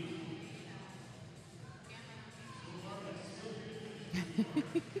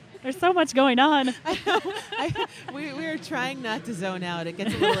 There's so much going on. I know. We are trying not to zone out. It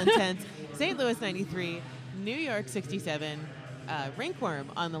gets a little intense. St. Louis 93, New York 67, Rinkworm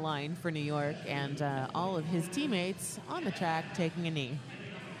on the line for New York, and all of his teammates on the track taking a knee.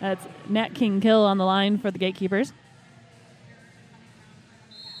 That's Nat King Kill on the line for the Gatekeepers.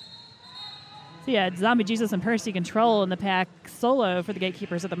 So yeah, Zombie Jesus and Percy Control in the pack solo for the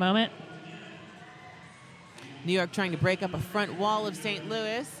Gatekeepers at the moment. New York trying to break up a front wall of St.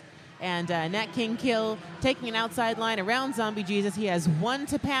 Louis. And Nat King Kill taking an outside line around Zombie Jesus. He has one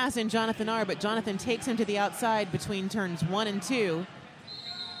to pass in Jonathan R., but Jonathan takes him to the outside between turns 1 and 2.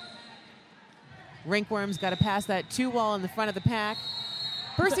 Rinkworm's got to pass that 2-wall in the front of the pack.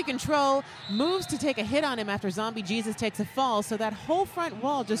 Percy Control moves to take a hit on him after Zombie Jesus takes a fall, so that whole front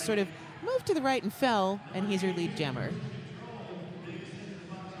wall just sort of moved to the right and fell, and he's your lead jammer.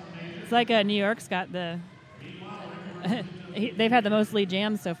 It's like New York's got the... They've had the most lead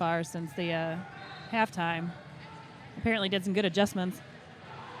jams so far since the halftime. Apparently did some good adjustments.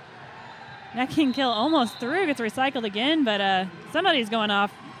 Nat King Kill almost through, gets recycled again, but somebody's going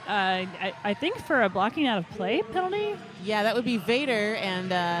off, I think, for a blocking out of play penalty. Yeah, that would be Vader,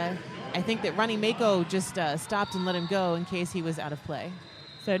 and I think that Ronnie Mako just stopped and let him go in case he was out of play.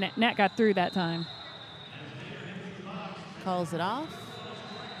 So Nat got through that time. Calls it off.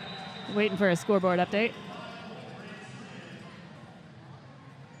 Waiting for a scoreboard update.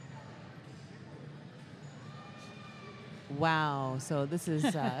 Wow. So this is,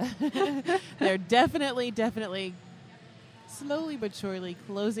 they're definitely slowly but surely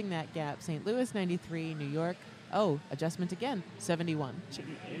closing that gap. St. Louis 93, New York. Oh, adjustment again, 71.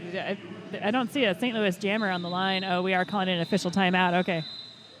 I don't see a St. Louis jammer on the line. Oh, we are calling it an official timeout. Okay.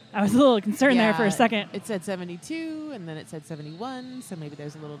 I was a little concerned there for a second. It said 72, and then it said 71, so maybe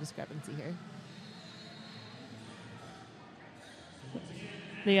there's a little discrepancy here.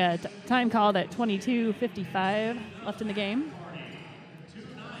 The time called at 22:55 left in the game.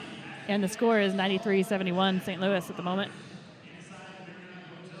 And the score is 93-71 St. Louis at the moment.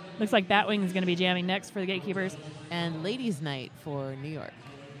 Looks like Batwing is going to be jamming next for the Gatekeepers. And Ladies' Night for New York.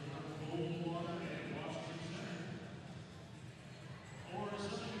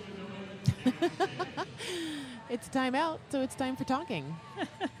 It's time out, so it's time for talking.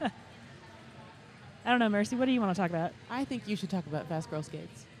 I don't know, Mercy, what do you want to talk about? I think you should talk about Fast Girl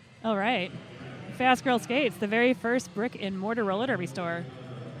Skates. All right. Fast Girl Skates, the very first brick and mortar roller derby store.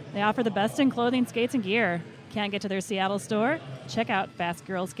 They offer the best in clothing, skates, and gear. Can't get to their Seattle store? Check out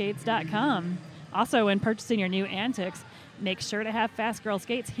fastgirlskates.com. Also, when purchasing your new antics, make sure to have Fast Girl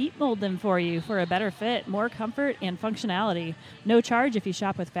Skates heat mold them for you for a better fit, more comfort, and functionality. No charge if you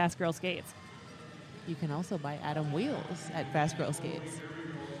shop with Fast Girl Skates. You can also buy Atom wheels at Fast Girl Skates.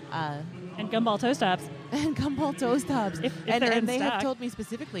 And Gumball Toe Stops. And Gumball Toe Stops. If and they're in they stock. have told me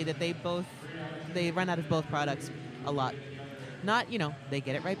specifically that they run out of both products a lot. Not, they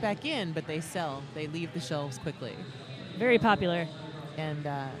get it right back in, but they sell. They leave the shelves quickly. Very popular. And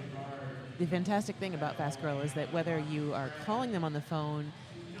the fantastic thing about Fast Girl is that whether you are calling them on the phone,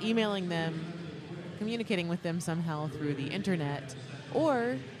 emailing them, communicating with them somehow through the internet,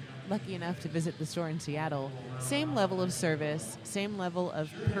 or lucky enough to visit the store in Seattle, same level of service, same level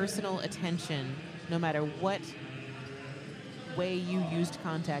of personal attention, no matter what way you use to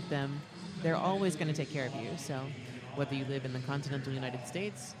contact them, they're always going to take care of you. So Whether you live in the continental United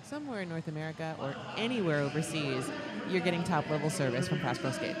States, somewhere in North America, or anywhere overseas, you're getting top-level service from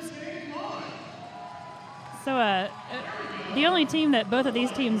Pastoral Skates. So the only team that both of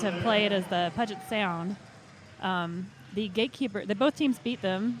these teams have played is the Puget Sound. Both teams beat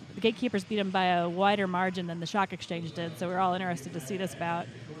them. The Gatekeepers beat them by a wider margin than the Shock Exchange did, so we're all interested to see this bout,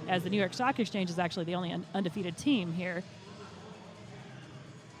 as the New York Stock Exchange is actually the only undefeated team here,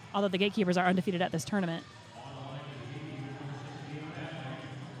 although the Gatekeepers are undefeated at this tournament.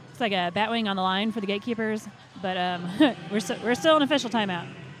 It's like a Batwing on the line for the Gatekeepers, but we're still in official timeout.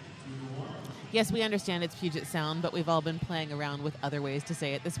 Yes, we understand it's Puget Sound, but we've all been playing around with other ways to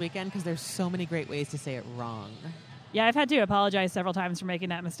say it this weekend because there's so many great ways to say it wrong. Yeah, I've had to apologize several times for making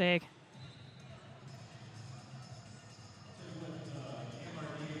that mistake.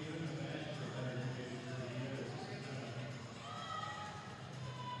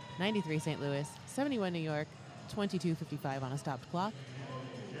 '93 St. Louis, 71 New York, 22:55 on a stopped clock.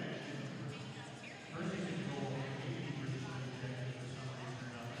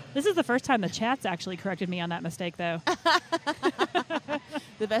 This is the first time the chat's actually corrected me on that mistake, though.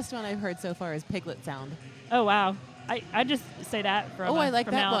 The best one I've heard so far is Piglet Sound. Oh, wow. I just say that from I like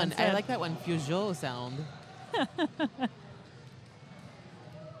from that now one. instead. I like that one, Peugeot Sound.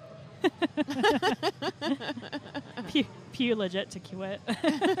 Pew legit to quit.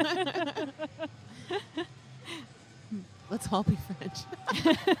 Let's all be French.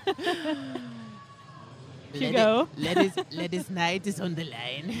 Hugo. Let his night is on the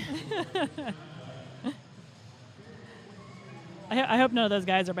line. I hope none of those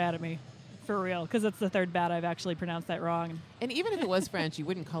guys are mad at me. For real, because it's the third bat I've actually pronounced that wrong. And even if it was French, you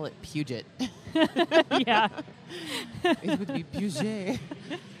wouldn't call it Puget. Yeah. It would be Puget.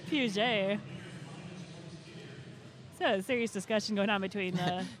 Puget. So, a serious discussion going on between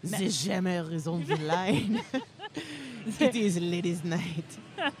the... The jammer is on the line. It is ladies' night.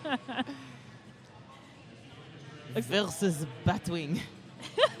 Versus Batwing.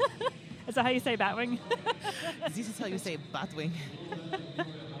 Is that how you say Batwing? This is how you say Batwing.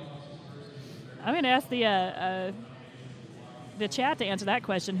 I'm going to ask the chat to answer that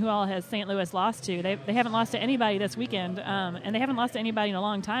question. Who all has St. Louis lost to? They haven't lost to anybody this weekend, and they haven't lost to anybody in a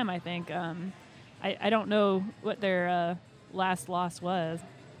long time, I think. I don't know what their last loss was.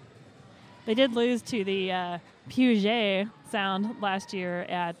 They did lose to the Puget Sound last year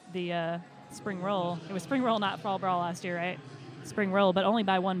at the Spring Roll. It was Spring Roll, not Fall Brawl last year, right? Spring Roll, but only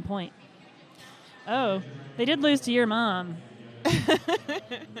by 1 point. Oh, they did lose to your mom.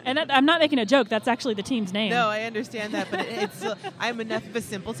 And I'm not making a joke. That's actually the team's name. No, I understand that, but it's I'm enough of a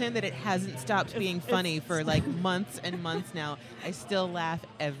simpleton that it hasn't stopped being funny for like months and months now. I still laugh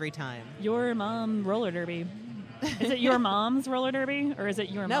every time. Your mom roller derby. Is it your mom's roller derby, or is it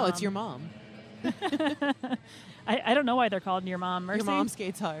your mom? No, it's your mom. I don't know why they're called Your Mom, Mercy. Your mom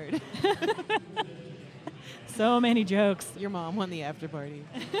skates hard. So many jokes. Your mom won the after party.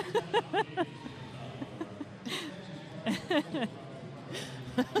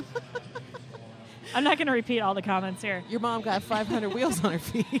 I'm not going to repeat all the comments here. Your mom got 500 wheels on her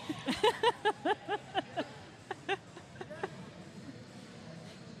feet.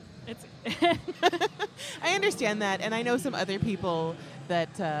 I understand that, and I know some other people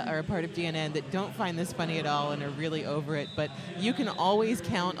that are a part of DNN that don't find this funny at all and are really over it, but you can always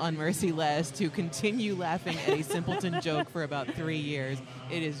count on Mercy Les to continue laughing at a simpleton joke for about 3 years.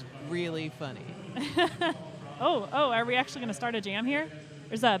 It is really funny. Oh, are we actually going to start a jam here?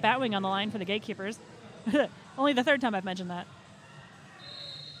 There's a Batwing on the line for the Gatekeepers. Only the third time I've mentioned that.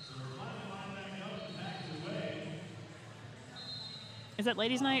 Is it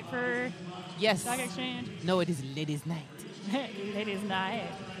Ladies' Night for Yes. Stock Exchange? No, it is Ladies' Night. Ladies' Night.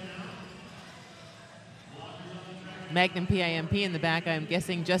 Magnum PIMP in the back, I'm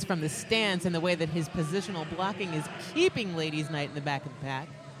guessing just from the stance and the way that his positional blocking is keeping Ladies' Night in the back of the pack.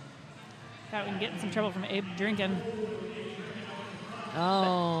 Thought we can get in some trouble from Abe Drinkin.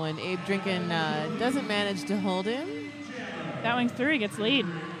 Oh, and Abe Drinkin doesn't manage to hold him. Batwing through, he gets lead.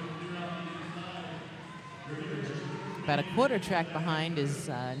 About a quarter track behind is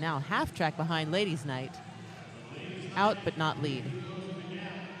now half track behind Ladies' Night. Out, but not lead.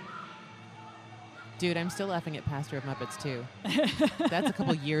 Dude, I'm still laughing at Pastor of Muppets, too. That's a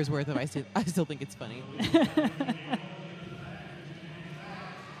couple years' worth of I still think it's funny.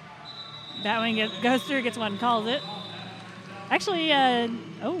 Batwing goes through, gets one, calls it. Actually, it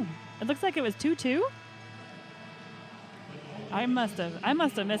looks like it was 2-2. I must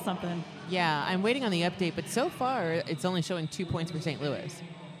have missed something. Yeah, I'm waiting on the update, but so far it's only showing 2 points for St. Louis.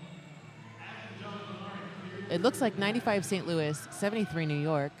 It looks like 95 St. Louis, 73 New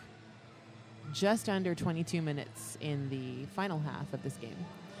York. just under 22 minutes in the final half of this game.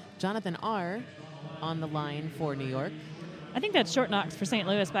 Jonathan R. on the line for New York. I think that's short knocks for St.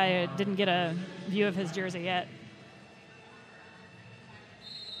 Louis, but I didn't get a view of his jersey yet.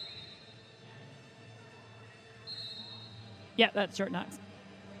 Yeah, that's short knocks.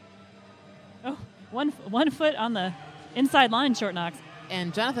 Oh, one foot on the inside line, short knocks.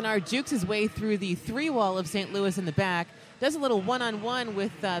 And Jonathan R. jukes his way through the 3-wall of St. Louis in the back, does a little one-on-one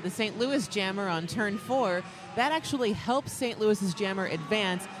with the St. Louis jammer on turn 4. That actually helps St. Louis's jammer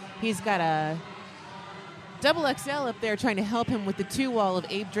advance. He's got a double XL up there trying to help him with the 2-wall of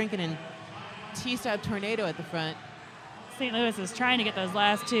Abe Drinkin and T-Stab Tornado at the front. St. Louis is trying to get those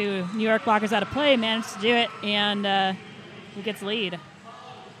last 2 New York blockers out of play, managed to do it, and he gets lead.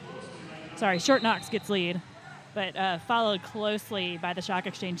 Sorry, Short Knox gets lead, but followed closely by the Shock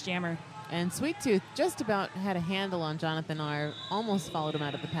Exchange jammer. And Sweet Tooth just about had a handle on Jonathan R., almost followed him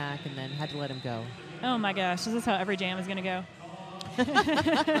out of the pack, and then had to let him go. Oh my gosh, is this how every jam is going to go?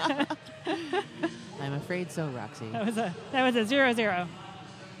 I'm afraid so, Roxy. That was a 0-0.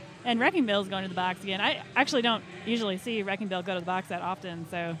 And Wrecking Bill's going to the box again. I actually don't usually see Wrecking Bill go to the box that often,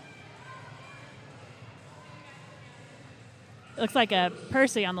 so. It looks like a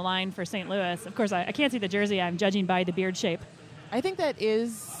Percy on the line for St. Louis. Of course, I can't see the jersey. I'm judging by the beard shape. I think that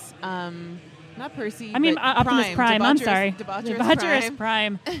is not Percy. I mean, but Optimus Prime. I'm sorry. Debaucherous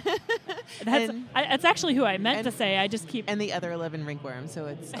Prime. That's actually who I meant to say. I just keep. And the other 11 Ringworm, so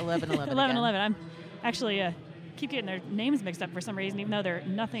it's 11-11. 11-11. I'm actually keep getting their names mixed up for some reason, even though they're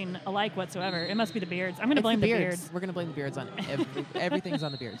nothing alike whatsoever. It must be the beards. I'm going to blame the beards. We're going to blame the beards on everything's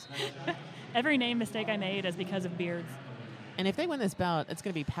on the beards. Every name mistake I made is because of beards. And if they win this bout, it's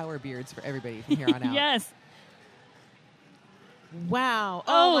going to be power beards for everybody from here on out. Yes. Wow.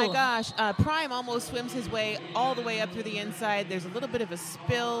 Oh, my gosh. Prime almost swims his way all the way up through the inside. There's a little bit of a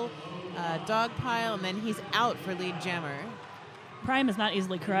spill, dog pile, and then he's out for lead jammer. Prime is not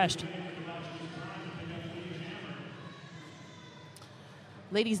easily crushed.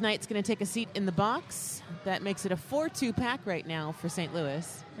 Ladies Knight's going to take a seat in the box. That makes it a 4-2 pack right now for St.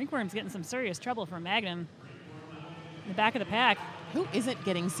 Louis. Ringworm's getting some serious trouble from Magnum. In the back of the pack. Who isn't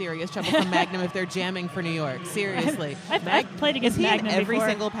getting serious trouble from Magnum if they're jamming for New York? Seriously. I've played against Magnum in every before.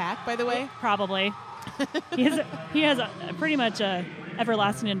 single pack, by the way? Probably. He has a pretty much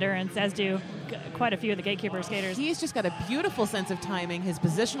everlasting endurance, as do quite a few of the Gatekeeper skaters. He's just got a beautiful sense of timing. His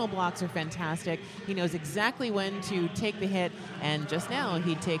positional blocks are fantastic. He knows exactly when to take the hit. And just now,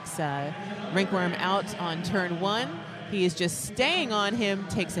 he takes Ringworm out on turn 1. He is just staying on him,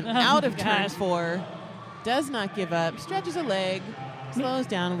 takes him out of turn 4. Does not give up, stretches a leg, slows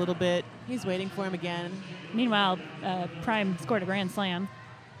down a little bit. He's waiting for him again. Meanwhile, Prime scored a grand slam.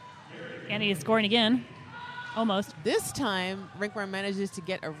 And he's scoring again. Almost. This time, Ringworm manages to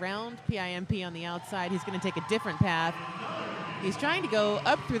get around PIMP on the outside. He's going to take a different path. He's trying to go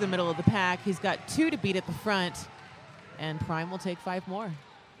up through the middle of the pack. He's got 2 to beat at the front. And Prime will take 5 more.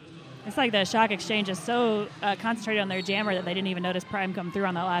 It's like the Shock Exchange is so concentrated on their jammer that they didn't even notice Prime come through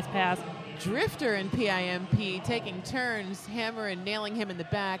on that last pass. Drifter and PIMP taking turns, hammer and nailing him in the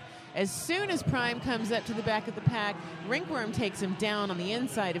back. As soon as Prime comes up to the back of the pack, Ringworm takes him down on the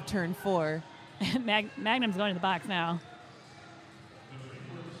inside of turn 4. Magnum's going to the box now.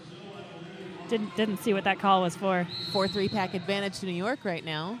 Didn't see what that call was for. 4-3 pack advantage to New York right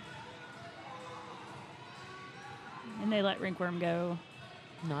now. And they let Ringworm go.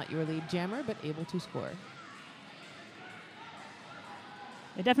 Not your lead jammer, but able to score.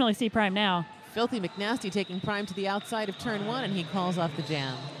 They definitely see Prime now. Filthy McNasty taking Prime to the outside of turn 1, and he calls off the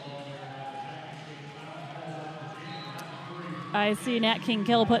jam. I see Nat King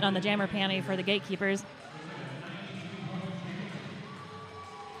Kill putting on the jammer panty for the Gatekeepers.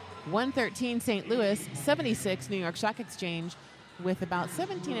 113 St. Louis, 76 New York Shock Exchange, with about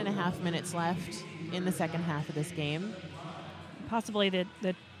 17 and a half minutes left in the second half of this game. Possibly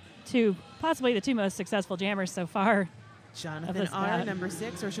the two most successful jammers so far. Jonathan R., number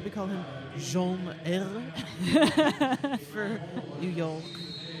 6, or should we call him Jean R. for New York?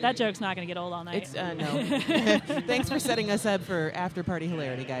 That joke's not going to get old all night. It's no. Thanks for setting us up for after-party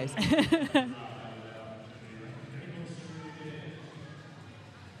hilarity, guys.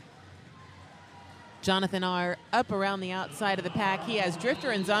 Jonathan R. up around the outside of the pack. He has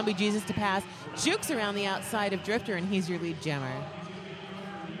Drifter and Zombie Jesus to pass. Jukes around the outside of Drifter, and he's your lead jammer.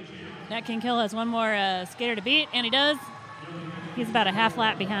 Nat King Kill has one more skater to beat, and he does. He's about a half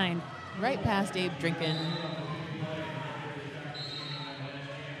lap behind. Right past Abe Drinkin.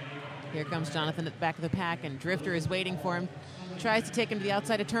 Here comes Jonathan at the back of the pack, and Drifter is waiting for him. Tries to take him to the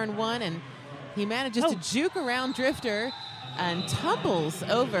outside of turn 1, and he manages to juke around Drifter and tumbles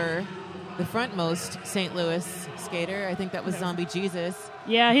over the frontmost St. Louis skater. I think that was Zombie Jesus.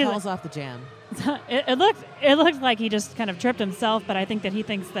 Yeah, he falls off the jam. It looked like he just kind of tripped himself, but I think that he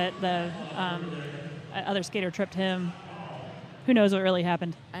thinks that the other skater tripped him. Who knows what really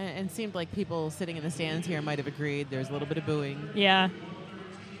happened? And it seemed like people sitting in the stands here might have agreed. There's a little bit of booing. Yeah.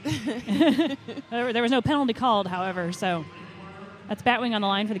 There was no penalty called, however, so that's Batwing on the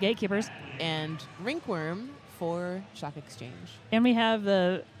line for the Gatekeepers. And Rinkworm for Shock Exchange. And we have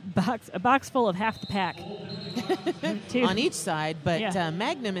a box full of half the pack. On each side, but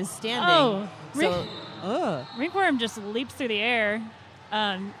Magnum is standing. Rinkworm just leaps through the air,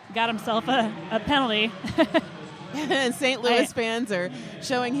 got himself a penalty. And St. Louis fans are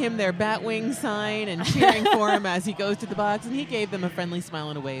showing him their Batwing sign and cheering for him as he goes to the box, and he gave them a friendly smile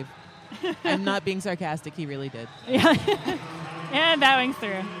and a wave. I'm not being sarcastic, he really did. Yeah. And Batwing's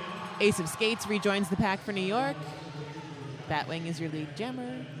through. Ace of Skates rejoins the pack for New York. Batwing is your lead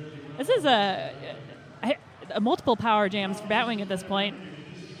jammer. This is a multiple power jams for Batwing at this point.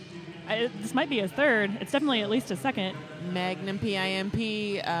 This might be his third. It's definitely at least a second. Magnum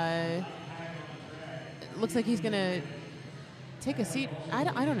PIMP. Looks like he's going to take a seat. I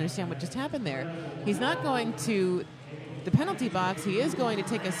don't understand what just happened there. He's not going to the penalty box. He is going to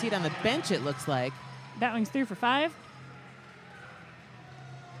take a seat on the bench, it looks like. Batwing's through for 5.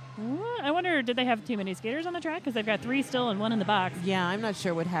 I wonder, did they have too many skaters on the track? Because they've got 3 still and 1 in the box. Yeah, I'm not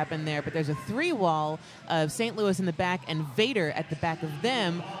sure what happened there, but there's a 3-wall of St. Louis in the back and Vader at the back of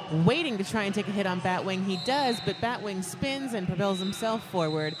them, waiting to try and take a hit on Batwing. He does, but Batwing spins and propels himself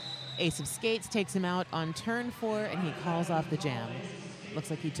forward. Ace of Skates takes him out on turn 4, and he calls off the jam.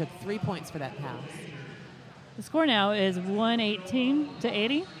 Looks like he took 3 points for that pass. The score now is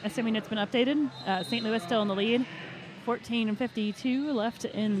 118-80, assuming it's been updated. St. Louis still in the lead. 14:52 left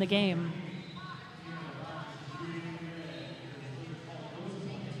in the game.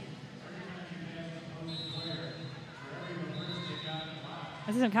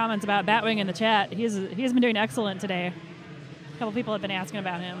 I see some comments about Batwing in the chat. He has been doing excellent today. A couple people have been asking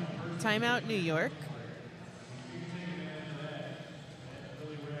about him. Timeout, New York.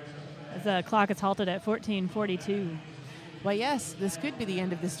 As the clock is halted at 14:42. Well, yes, this could be the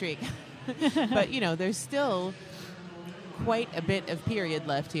end of the streak. But, there's still quite a bit of period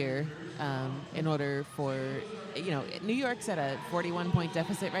left here in order for, New York's at a 41-point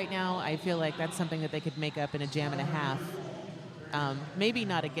deficit right now. I feel like that's something that they could make up in a jam and a half. Maybe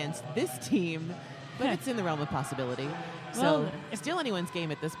not against this team, but it's in the realm of possibility. So still anyone's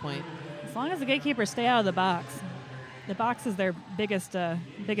game at this point. As long as the Gatekeepers stay out of the box. The box is their biggest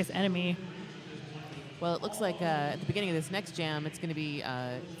enemy. Well, it looks like at the beginning of this next jam, it's going to be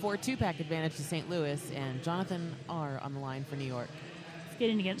 4 2-pack advantage to St. Louis, and Jonathan R. on the line for New York.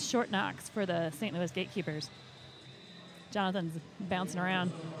 Skating against short knocks for the St. Louis Gatekeepers. Jonathan's bouncing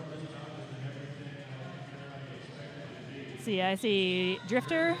around. I see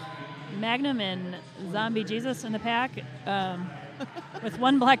Drifter, Magnum, and Zombie Jesus in the pack with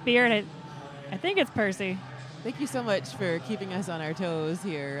one black beard. I think it's Percy. Thank you so much for keeping us on our toes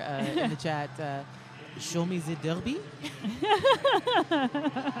here in the chat. Show me the derby.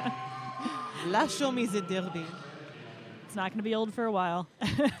 La show me the derby. It's not going to be old for a while.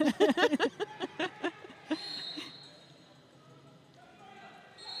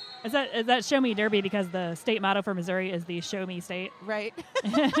 Is that Show Me Derby because the state motto for Missouri is the Show Me State? Right.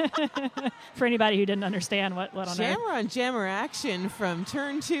 For anybody who didn't understand what on Jammer on jammer action from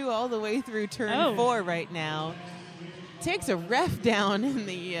turn 2 all the way through turn 4 right now. Takes a ref down in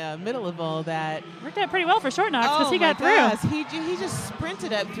the middle of all that. Worked out pretty well for Short Knocks because he got through. He just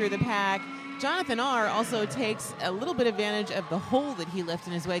sprinted up through the pack. Jonathan R. also takes a little bit advantage of the hole that he left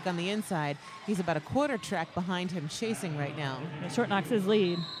in his wake on the inside. He's about a quarter track behind him chasing right now. And Short Knocks his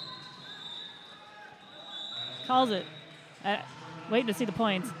lead. Calls it. Waiting to see the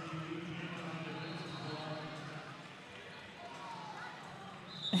points.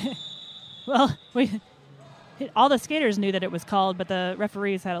 Well, all the skaters knew that it was called, but the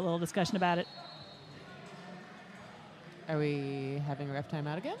referees had a little discussion about it. Are we having a ref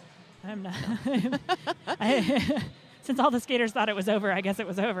timeout again? I'm not. Since all the skaters thought it was over, I guess it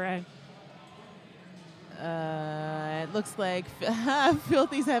was over. It looks like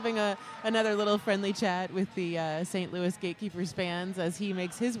Filthy's having another little friendly chat with the St. Louis Gatekeepers fans as he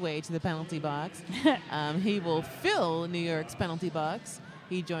makes his way to the penalty box. He will fill New York's penalty box.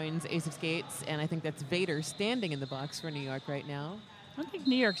 He joins Ace of Skates, and I think that's Vader standing in the box for New York right now. I don't think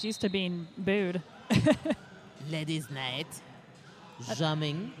New York's used to being booed. Ladies' night.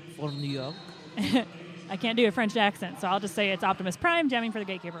 Jamming for New York. I can't do a French accent, so I'll just say it's Optimus Prime jamming for the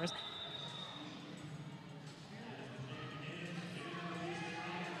Gatekeepers.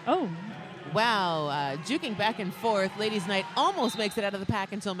 Oh, Wow, juking back and forth. Ladies Night almost makes it out of the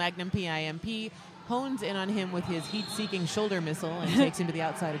pack until Magnum PIMP hones in on him with his heat-seeking shoulder missile and takes him to the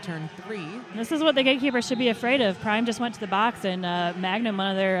outside of turn 3. This is what the gatekeepers should be afraid of. Prime just went to the box, and Magnum,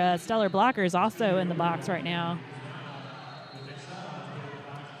 one of their stellar blockers, also in the box right now.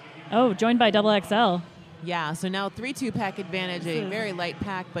 Oh, joined by Double XL. Yeah, so now 3-2 pack advantage, a very light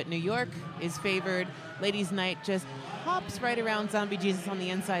pack, but New York is favored. Ladies Night just hops right around Zombie Jesus on the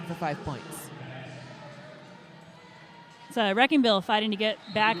inside for 5 points. It's Wrecking Bill fighting to get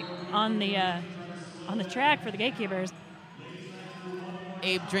back on the track for the gatekeepers.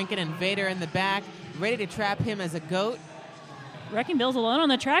 Abe Drinkin and Vader in the back, ready to trap him as a goat. Wrecking Bill's alone on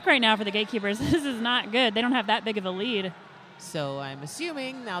the track right now for the gatekeepers. This is not good. They don't have that big of a lead. So I'm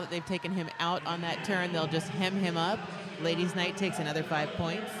assuming now that they've taken him out on that turn, they'll just hem him up. Ladies Night takes another 5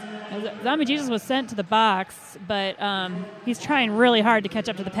 points. Zombie Jesus was sent to the box, but he's trying really hard to catch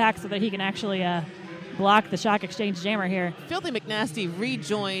up to the pack so that he can actually block the Shock Exchange Jammer here. Filthy McNasty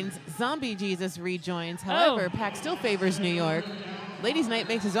rejoins. Zombie Jesus rejoins. However, pack still favors New York. Ladies Night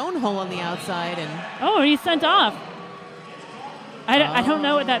makes his own hole on the outside. And he's sent off. I don't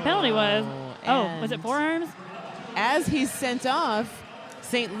know what that penalty was. Was it forearms? As he's sent off,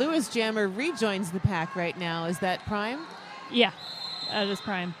 St. Louis Jammer rejoins the pack right now. Is that Prime? Yeah, that is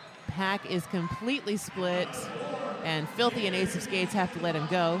Prime. Pack is completely split, and Filthy and Ace of Skates have to let him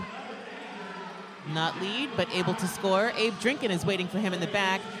go. Not lead, but able to score. Abe Drinkin is waiting for him in the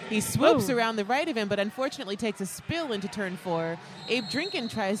back. He swoops around the right of him, but unfortunately takes a spill into turn 4. Abe Drinkin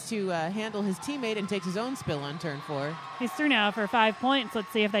tries to handle his teammate and takes his own spill on turn 4. He's through now for 5 points.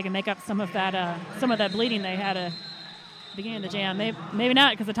 Let's see if they can make up some of that bleeding they had at the beginning of the jam. Maybe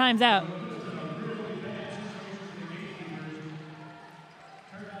not, because the time's out.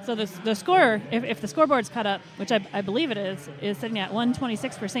 So the score, if the scoreboard's cut up, which I believe it is sitting at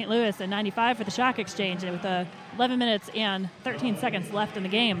 126 for St. Louis and 95 for the Shock Exchange, with 11 minutes and 13 seconds left in the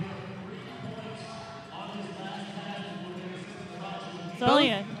game. So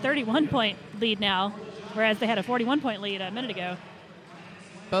only a 31-point lead now, whereas they had a 41-point lead a minute ago.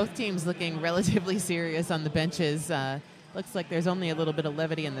 Both teams looking relatively serious on the benches. Looks like there's only a little bit of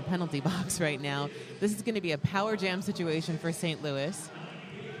levity in the penalty box right now. This is going to be a power jam situation for St. Louis.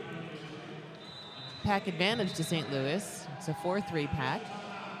 Pack advantage to St. Louis. It's a 4-3 pack.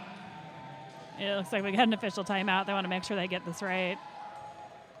 It looks like we got an official timeout. They want to make sure they get this right.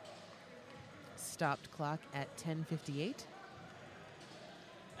 Stopped clock at 10:58.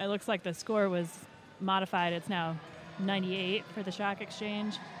 It looks like the score was modified. It's now 98 for the Shock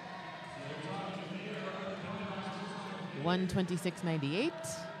Exchange. 126.98.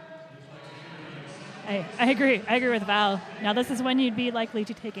 I agree. I agree with Val. Now this is when you'd be likely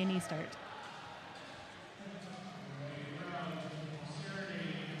to take a knee start.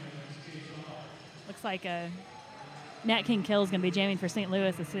 Looks like Nat King Kill is going to be jamming for St.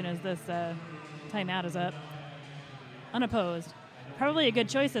 Louis as soon as this timeout is up. Unopposed. Probably a good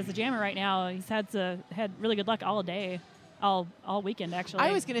choice as the jammer right now. He's had really good luck all day, all weekend, actually.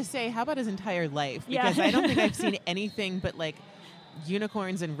 I was going to say, how about his entire life? Because I don't think I've seen anything but, like,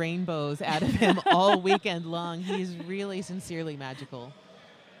 unicorns and rainbows out of him all weekend long. He's really sincerely magical.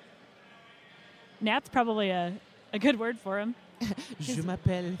 Nat's probably a good word for him. Je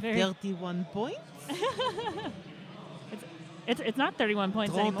m'appelle 31 points. It's not 31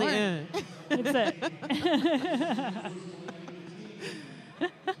 points anymore.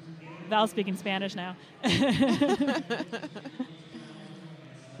 Val's speaking Spanish now.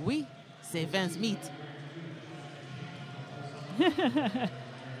 Oui, c'est Vince Meat.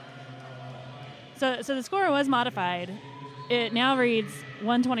 So the score was modified. It now reads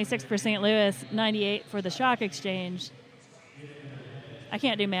 126 for St. Louis, 98 for the Shock Exchange. I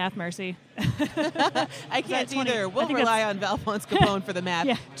can't do math, Mercy. I can't either. We'll rely on Valfonse Capone for the math.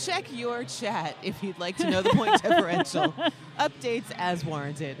 Yeah. Check your chat if you'd like to know the point differential. Updates as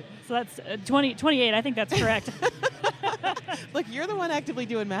warranted. So that's 28. I think that's correct. Look, you're the one actively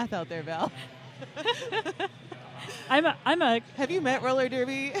doing math out there, Val. Have you met roller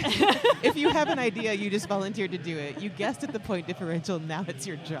derby? If you have an idea, you just volunteered to do it. You guessed at the point differential. Now it's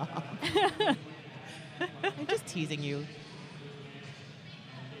your job. I'm just teasing you.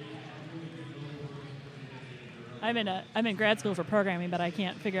 I'm in grad school for programming, but I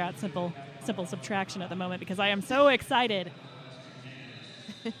can't figure out simple subtraction at the moment because I am so excited.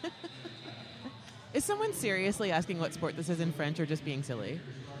 Is someone seriously asking what sport this is in French or just being silly?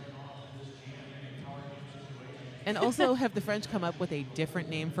 And also, have the French come up with a different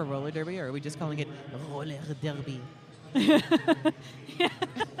name for roller derby, or are we just calling it roller derby?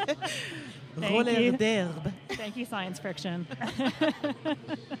 Roller derby. Thank you, science fiction.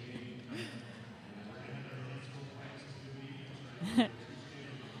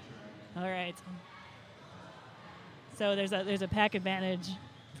 All right. So there's a pack advantage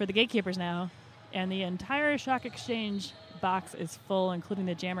for the gatekeepers now, and the entire Shock Exchange box is full, including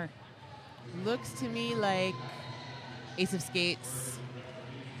the jammer. Looks to me like Ace of Skates,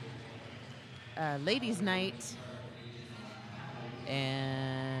 Ladies' Night,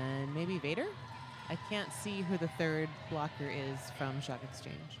 and maybe Vader? I can't see who the third blocker is from Shock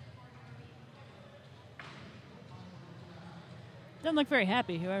Exchange. Doesn't look very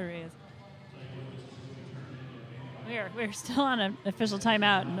happy, whoever he is. We're still on an official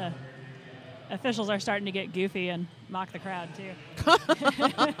timeout, and the officials are starting to get goofy and mock the crowd too.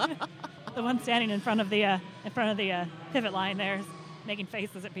 The one standing in front of the pivot line there is making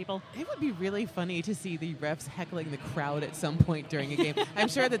faces at people. It would be really funny to see the refs heckling the crowd at some point during a game. I'm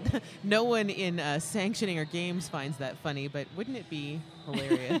sure that no one in sanctioning or games finds that funny, but wouldn't it be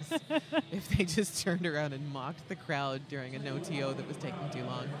hilarious if they just turned around and mocked the crowd during an OTO that was taking too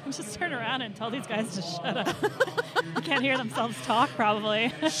long? Just turn around and tell these guys to shut up. They can't hear themselves talk,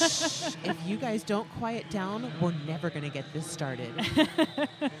 probably. Shh, if you guys don't quiet down, we're never going to get this started.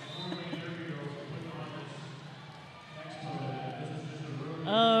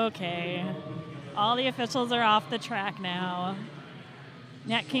 Okay. All the officials are off the track now.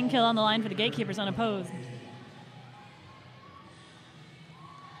 Nat King kill on the line for the gatekeepers unopposed.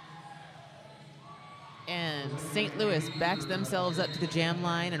 And St. Louis backs themselves up to the jam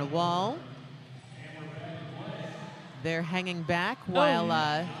line and a wall. They're hanging back while...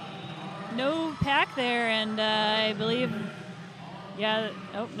 no pack there, and I believe... Yeah,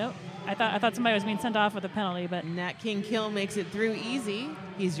 oh, no. I thought somebody was being sent off with a penalty, but... Nat King Kill makes it through easy.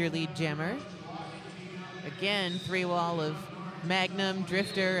 He's your lead jammer. Again, 3-wall of Magnum,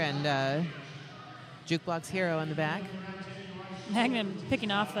 Drifter, and Jukebox Hero on the back. Magnum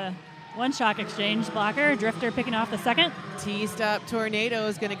picking off the one Shock Exchange blocker. Drifter picking off the second. T-Stop Tornado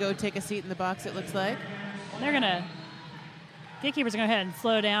is going to go take a seat in the box, it looks like. They're going to... Gatekeepers are going to go ahead and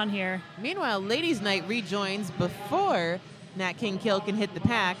slow down here. Meanwhile, Ladies' Night rejoins before Nat King Kill can hit the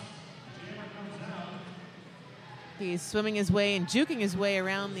pack. He's swimming his way and juking his way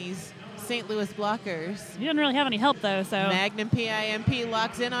around these St. Louis blockers. He doesn't really have any help, though, so... Magnum PIMP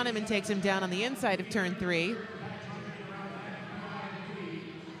locks in on him and takes him down on the inside of turn 3.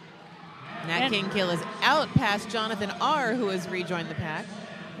 Nat King Kill is out past Jonathan R., who has rejoined the pack.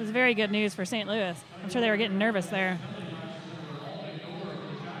 It was very good news for St. Louis. I'm sure they were getting nervous there.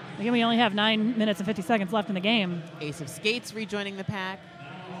 Again, we only have 9 minutes and 50 seconds left in the game. Ace of Skates rejoining the pack.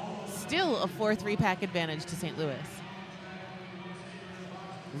 Still a 4-3 pack advantage to St. Louis.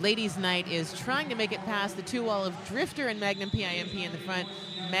 Ladies' Night is trying to make it past the 2-wall of Drifter and Magnum PIMP in the front.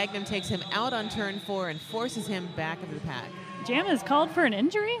 Magnum takes him out on turn 4 and forces him back into the pack. Jam is called for an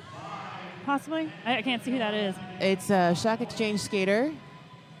injury? Possibly? I can't see who that is. It's a Shock Exchange skater.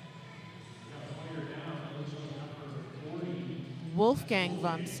 Wolfgang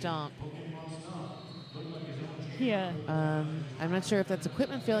von Stomp. Yeah. I'm not sure if that's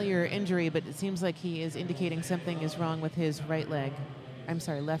equipment failure or injury, but it seems like he is indicating something is wrong with his right leg. I'm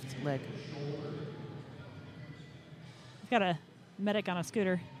sorry, left leg. He's got a medic on a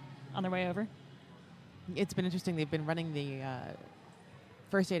scooter on their way over. It's been interesting. They've been running the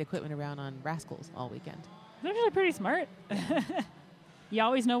first aid equipment around on Rascals all weekend. They're actually pretty smart. You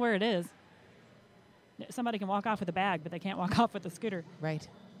always know where it is. Somebody can walk off with a bag, but they can't walk off with a scooter. Right.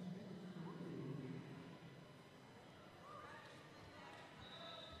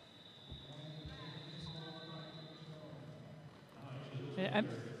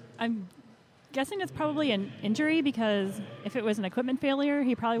 I'm guessing it's probably an injury, because if it was an equipment failure,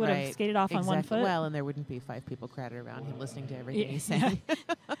 he probably would have skated off on one foot. Well, and there wouldn't be 5 people crowded around him listening to everything he's saying.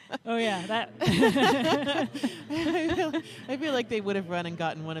 Oh, yeah. That. I feel like they would have run and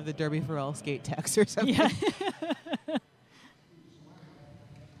gotten one of the Derby for All skate techs or something. Yeah.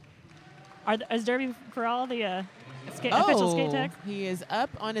 Is Derby for All the official skate tech? He is up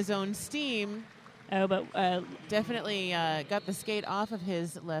on his own steam. Oh, but definitely got the skate off of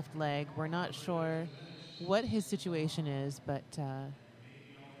his left leg. We're not sure what his situation is, but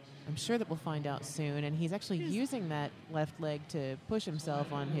I'm sure that we'll find out soon. And he's actually using that left leg to push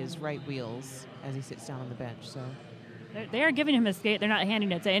himself on his right wheels as he sits down on the bench. So they are giving him a skate. They're not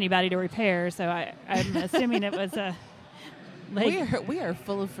handing it to anybody to repair. So I'm assuming it was a leg. We are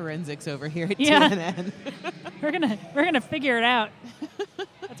full of forensics over here at TNN. we're gonna figure it out.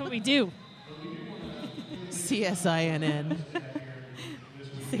 That's what we do. CSINN.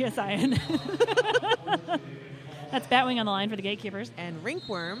 CSIN. That's Batwing on the line for the gatekeepers. And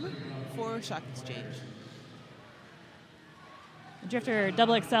Rinkworm for Shock Exchange. Drifter,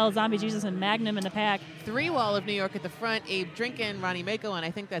 Double XL, Zombie Jesus, and Magnum in the pack. 3 wall of New York at the front. Abe Drinkin, Ronnie Mako, and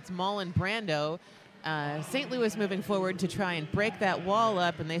I think that's Mullen Brando. St. Louis moving forward to try and break that wall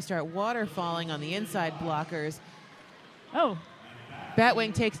up, and they start waterfalling on the inside blockers. Oh.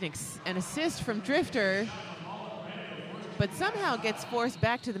 Batwing takes an assist from Drifter, but somehow gets forced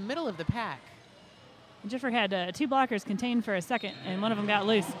back to the middle of the pack. Drifter had 2 blockers contained for a second, and one of them got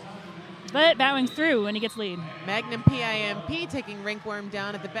loose. But Batwing's through when he gets lead. Magnum PIMP taking Rinkworm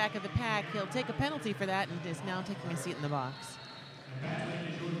down at the back of the pack. He'll take a penalty for that and is now taking a seat in the box.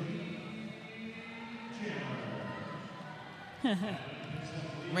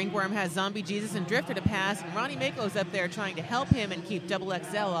 Ringworm has Zombie Jesus and Drifter to pass, and Ronnie Mako's up there trying to help him and keep Double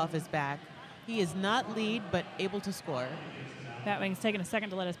XL off his back. He is not lead, but able to score. Batwing's taking a second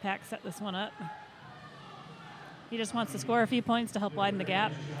to let his pack set this one up. He just wants to score a few points to help widen the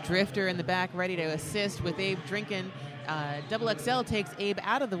gap. Drifter in the back ready to assist with Abe Drinkin. Double XL takes Abe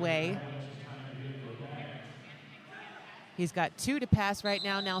out of the way. He's got 2 to pass right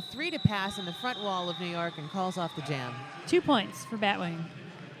now 3 to pass in the front wall of New York and calls off the jam. 2 points for Batwing.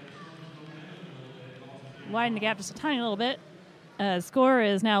 Widen the gap just a tiny little bit. Score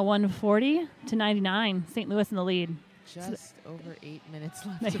is now 140 to 99. St. Louis in the lead. Just over 8 minutes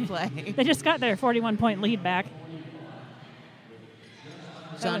left to play. They just got their 41-point lead back.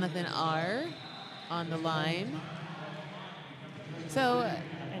 Jonathan R. on the line. So,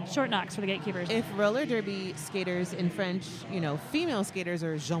 and short knocks for the gatekeepers. If roller derby skaters in French, female skaters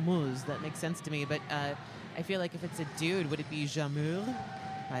are jamouses, that makes sense to me. But I feel like if it's a dude, would it be jamour?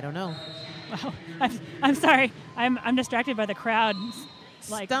 I don't know. Wow. I'm sorry. I'm distracted by the crowd.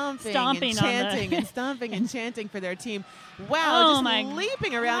 Stomping and chanting and stomping and chanting for their team. Wow, just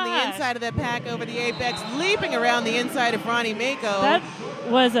leaping around the inside of the pack over the apex, leaping around the inside of Ronnie Mako. That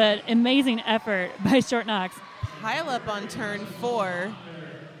was an amazing effort by Short Knox. Pile up on turn 4.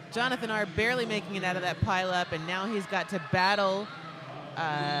 Jonathan R. barely making it out of that pile up, and now he's got to battle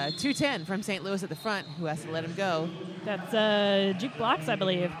 210 from St. Louis at the front, who has to let him go. That's Juke Blocks, I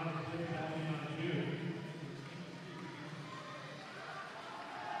believe.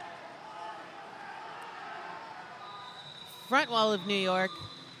 Front wall of New York.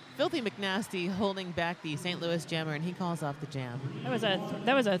 Filthy McNasty holding back the St. Louis jammer, and he calls off the jam. That was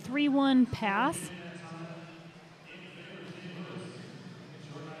a 3-1 pass.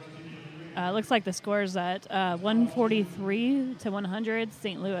 Looks like the score's at 143 to 100,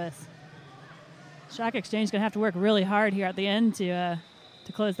 St. Louis. Shock Exchange is going to have to work really hard here at the end to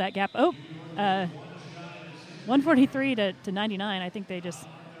close that gap. 143 to 99. I think they just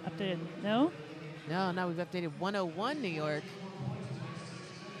updated. No, we've updated 101 New York.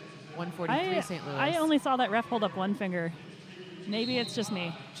 143 St. Louis. I only saw that ref hold up one finger. Maybe it's just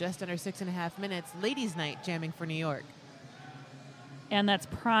me. Just under 6.5 minutes. Ladies' night jamming for New York. And that's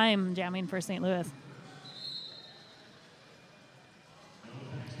prime jamming for St. Louis.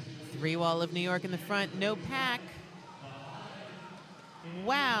 3 wall of New York in the front. No pack.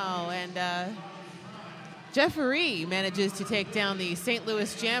 Wow. And Jeffrey manages to take down the St.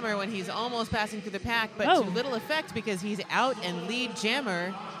 Louis jammer when he's almost passing through the pack, but to little effect because he's out and lead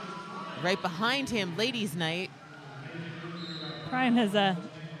jammer. Right behind him, Ladies' Night. Prime has a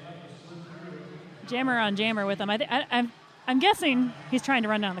jammer on jammer with him. I'm guessing he's trying to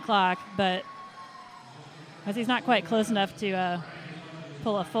run down the clock, but as he's not quite close enough to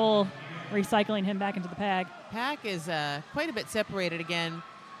pull a full recycling him back into the pack. Pack is quite a bit separated again.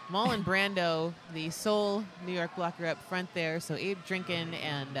 Mullen Brando, the sole New York blocker up front there, so Abe Drinkin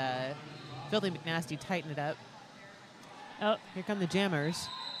and Filthy McNasty tighten it up. Oh, here come the jammers.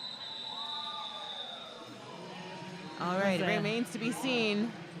 All right, it remains to be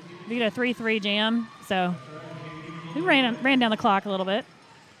seen. We get a 3-3 jam, so we ran down the clock a little bit.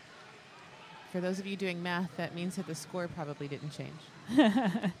 For those of you doing math, that means that the score probably didn't change.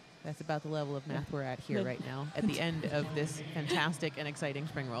 That's about the level of math we're at here right now at the end of this fantastic and exciting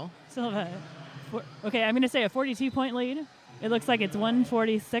spring roll. Still have okay, I'm going to say a 42-point lead. It looks like it's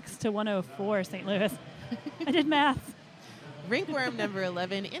 146 to 104 St. Louis. I did math. Rinkworm number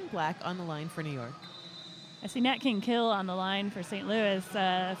 11 in black on the line for New York. I see Nat King Kill on the line for St. Louis.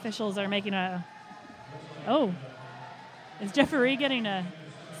 Officials are making a... Oh. Is Jeffrey getting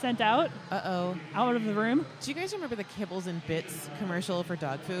sent out? Uh-oh. Out of the room? Do you guys remember the Kibbles and Bits commercial for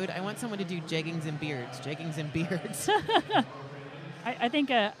dog food? I want someone to do Jeggings and Beards. Jeggings and Beards. I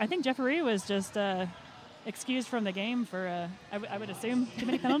think Jeffrey was just excused from the game for, I would assume, too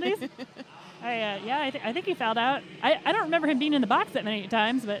many penalties. I think he fouled out. I don't remember him being in the box that many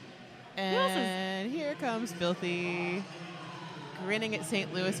times, but... And here comes Filthy. grinning at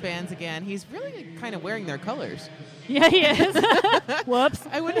St. Louis fans again. He's really kind of wearing their colors. Yeah, he is. Whoops.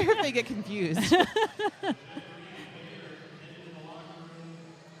 I wonder if they get confused.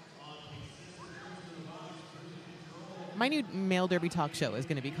 My new male derby talk show is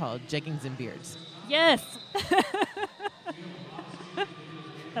going to be called Jeggings and Beards. Yes.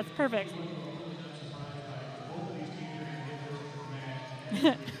 That's perfect.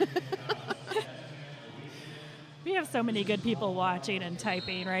 We have so many good people watching and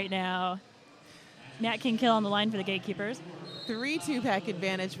typing right now. Nat King Kill on the line for the Gatekeepers. 3 2-pack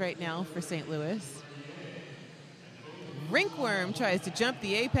advantage right now for St. Louis. Rinkworm tries to jump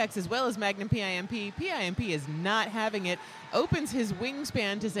the apex as well as Magnum PIMP. PIMP is not having it. Opens his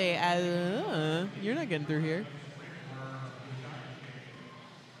wingspan to say, you're not getting through here.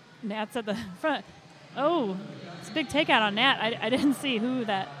 Nat's at the front. Oh, it's a big takeout on Nat. I didn't see who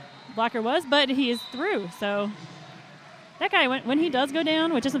that blocker was, but he is through. So that guy, when he does go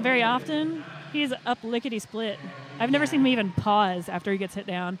down, which isn't very often, he's up lickety-split. I've never seen him even pause after he gets hit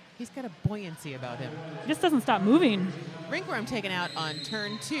down. He's got a buoyancy about him. He just doesn't stop moving. Rinkworm taken out on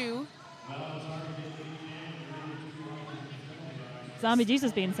turn 2. Zombie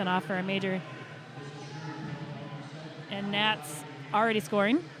Jesus being sent off for a major. And Nat's already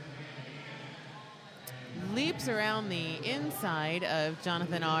scoring. Leaps around the inside of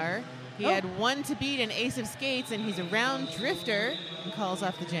Jonathan R. He had 1 to beat an ace of skates, and he's around Drifter and calls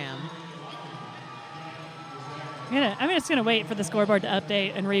off the jam. I'm just going to wait for the scoreboard to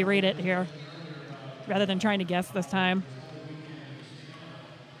update and reread it here rather than trying to guess this time.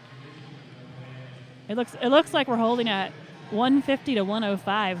 It looks like we're holding at 150 to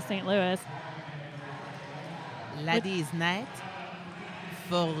 105 St. Louis. Ladies night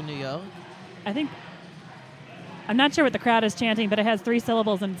for New York. I'm not sure what the crowd is chanting, but it has 3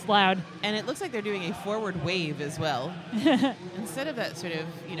 syllables and it's loud. And it looks like they're doing a forward wave as well. Instead of that sort of,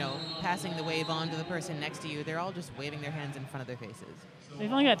 passing the wave on to the person next to you, they're all just waving their hands in front of their faces.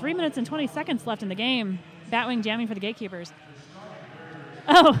 We've only got 3 minutes and 20 seconds left in the game. Batwing jamming for the Gatekeepers.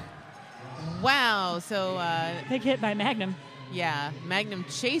 Oh! Wow, so... big hit by Magnum. Yeah, Magnum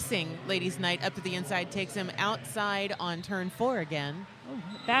chasing Ladies Night up to the inside, takes him outside on turn 4 again. Oh,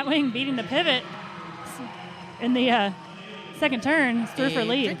 Batwing beating the pivot in the second turn, through for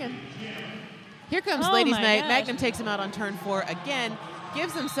lead. Here comes Ladies Night. Gosh. Magnum takes him out on turn 4 again,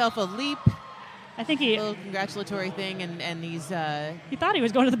 gives himself a leap. I think a little congratulatory thing, and he's... he thought he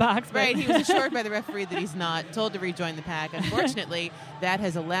was going to the box. But right, he was assured by the referee that he's not, told to rejoin the pack. Unfortunately, that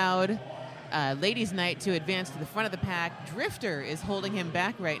has allowed Ladies Night to advance to the front of the pack. Drifter is holding him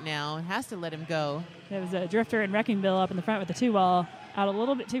back right now and has to let him go. There was a Drifter and Wrecking Bill up in the front with the 2-wall, out a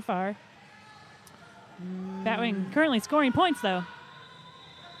little bit too far. Batwing currently scoring points, though.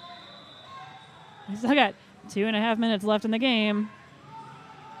 We still got 2.5 minutes left in the game.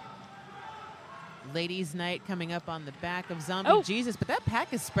 Ladies Night coming up on the back of Zombie Jesus, but that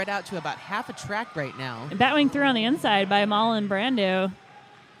pack is spread out to about half a track right now. And Batwing through on the inside by Maul and Brando.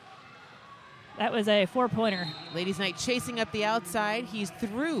 That was a 4-pointer. Ladies Night chasing up the outside. He's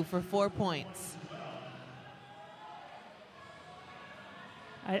through for 4 points.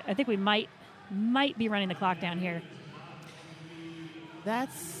 I think we might be running the clock down here.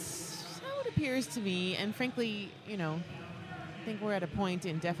 That's how it appears to me. And frankly, I think we're at a point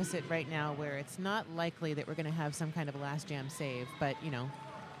in deficit right now where it's not likely that we're going to have some kind of a last jam save. But,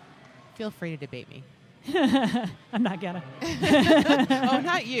 feel free to debate me. I'm not gonna. Oh,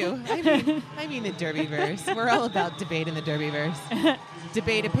 not you. I mean the Derbyverse. We're all about debate in the Derbyverse.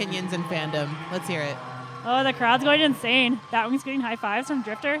 Debate opinions and fandom. Let's hear it. Oh, the crowd's going insane. Batwing's getting high fives from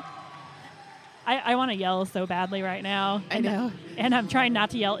Drifter. I want to yell so badly right now. I know. And I'm trying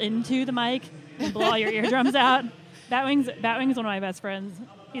not to yell into the mic and blow all your eardrums out. Batwing's one of my best friends.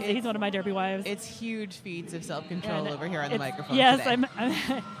 He's one of my derby wives. It's huge feats of self-control over here on the microphone. Yes,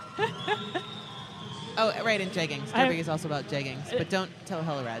 today. Oh, right, and jeggings. Derby is also about jeggings, but don't tell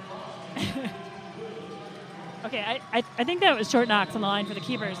Hellerad. Okay, I think that was short knocks on the line for the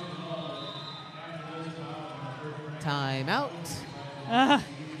keepers. Time out.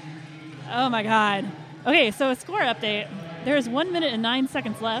 Oh, my God. Okay, so a score update. There's 1 minute and 9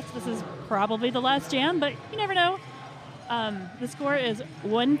 seconds left. This is probably the last jam, but you never know. The score is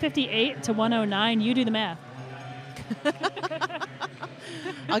 158 to 109. You do the math.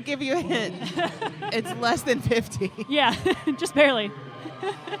 I'll give you a hint. It's less than 50. Yeah, just barely.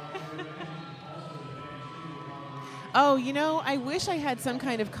 Oh, I wish I had some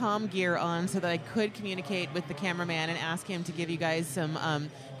kind of comm gear on so that I could communicate with the cameraman and ask him to give you guys some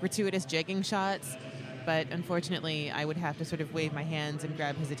gratuitous jegging shots. but unfortunately, I would have to sort of wave my hands and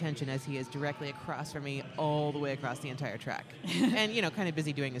grab his attention as he is directly across from me all the way across the entire track. And, kind of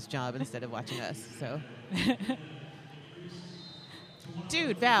busy doing his job instead of watching us, so.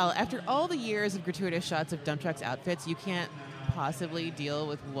 Dude, Val, after all the years of gratuitous shots of dump trucks outfits, you can't possibly deal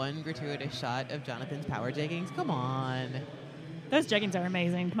with one gratuitous shot of Jonathan's power jeggings? Come on. Those jeggings are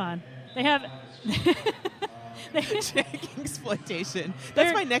amazing. Come on. They have... Jegging exploitation.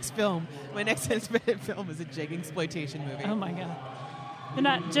 That's my next film. My next anticipated film is a jegging exploitation movie. Oh my god. They're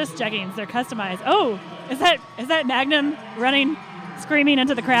not just jeggings, they're customized. Oh, is that Magnum running, screaming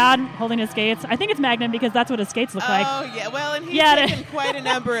into the crowd, holding his skates? I think it's Magnum because that's what his skates look like. Oh, yeah. Well, and he's taken quite a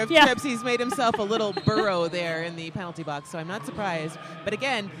number of trips. He's made himself a little burrow there in the penalty box, so I'm not surprised. But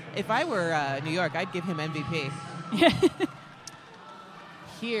again, if I were New York, I'd give him MVP.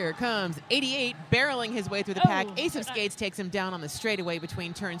 Here comes 88, barreling his way through the pack. Ace of Skates takes him down on the straightaway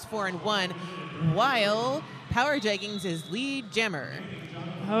between turns 4 and 1, while Power Jeggings is lead jammer.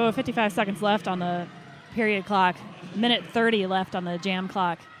 55 seconds left on the period clock. Minute 30 left on the jam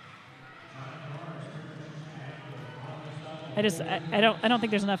clock. I don't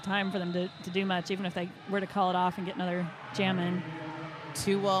think there's enough time for them to do much, even if they were to call it off and get another jam in.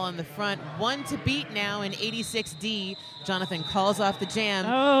 2 wall in the front, 1 to beat now in 86D. Jonathan calls off the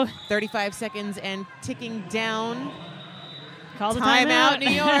jam. 35 seconds and ticking down. Call the timeout, New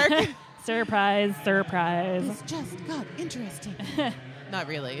York. Surprise. This just got interesting. Not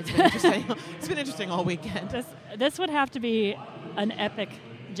really. It's been interesting. It's been interesting all weekend. This would have to be an epic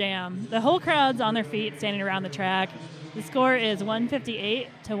jam. The whole crowd's on their feet, standing around the track. The score is 158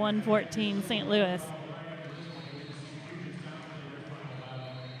 to 114 St. Louis.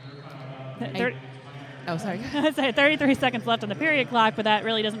 Sorry. I'd say 33 seconds left on the period clock, but that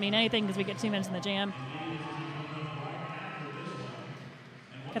really doesn't mean anything because we get 2 minutes in the jam.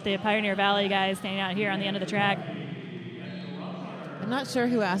 Got the Pioneer Valley guys standing out here on the end of the track. I'm not sure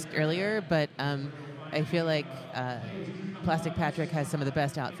who asked earlier, but I feel like Plastic Patrick has some of the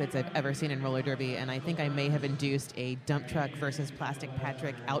best outfits I've ever seen in roller derby, and I think I may have induced a dump truck versus Plastic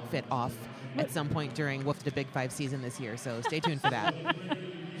Patrick outfit off at some point during Wolf the Big 5 season this year, so stay tuned for that.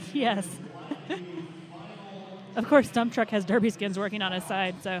 Yes. Of course, dump truck has derby skins working on his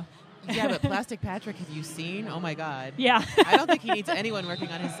side, so... Yeah, but Plastic Patrick, have you seen? Oh, my God. Yeah. I don't think he needs anyone working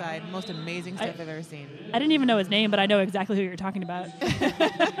on his side. Most amazing stuff I've ever seen. I didn't even know his name, but I know exactly who you're talking about.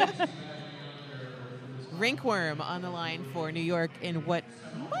 Rinkworm on the line for New York in what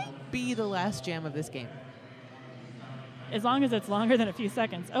might be the last jam of this game. As long as it's longer than a few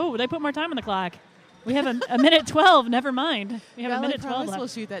seconds. Oh, they put more time on the clock. We have a minute 12. Never mind. We have a minute 12 left. We'll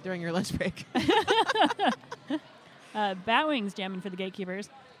shoot that during your lunch break. Batwing's jamming for the gatekeepers.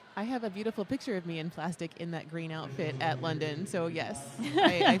 I have a beautiful picture of me in plastic in that green outfit at London. So, yes,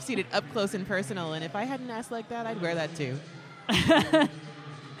 I've seen it up close and personal. And if I had an ass like that, I'd wear that too.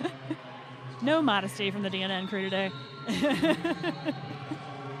 No modesty from the DNN crew today.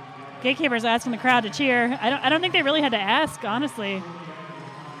 Gatekeepers asking the crowd to cheer. I don't think they really had to ask, honestly.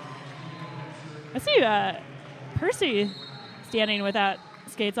 I see Percy standing without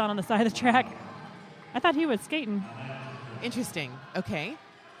skates on the side of the track. I thought he was skating. Interesting. Okay.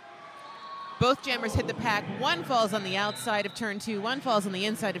 Both jammers hit the pack. One falls on the outside of turn 2. One falls on the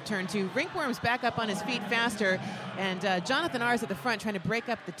inside of turn 2. Rinkworm's back up on his feet faster. And Jonathan R. is at the front trying to break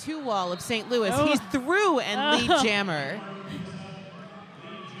up the 2 wall of St. Louis. He's through and lead jammer.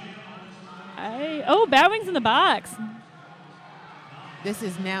 Batwing's in the box. This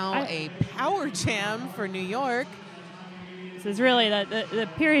is now a power jam for New York. This is really the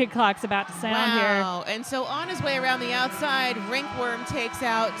period clock's about to sound here. Wow. And so on his way around the outside, Rinkworm takes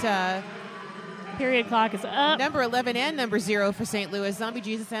out... period clock is up. Number 11 and number 0 for St. Louis, Zombie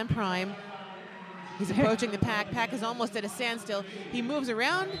Jesus and Prime. He's approaching the pack. Pack is almost at a standstill. He moves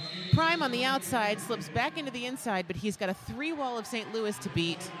around. Prime on the outside, slips back into the inside, but he's got a 3 wall of St. Louis to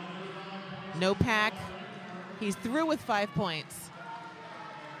beat. No pack. He's through with 5 points.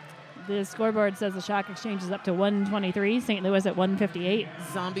 The scoreboard says the shock exchange is up to 123. St. Louis at 158.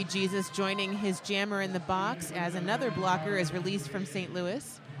 Zombie Jesus joining his jammer in the box as another blocker is released from St.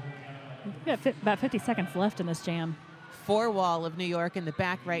 Louis. We've got about 50 seconds left in this jam. 4 wall of New York in the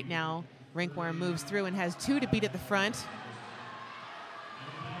back right now. Rinkworm moves through and has 2 to beat at the front.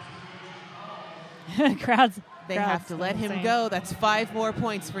 Crowds. They have to let him go. That's 5 more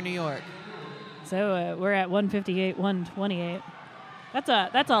points for New York. So we're at 158, 128.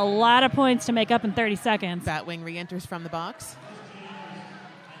 That's a lot of points to make up in 30 seconds. Batwing re-enters from the box.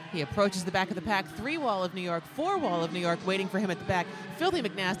 He approaches the back of the pack. 3 wall of New York, 4 wall of New York waiting for him at the back. Filthy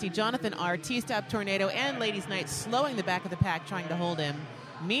McNasty, Jonathan R., T-Stop Tornado, and Ladies Night slowing the back of the pack, trying to hold him.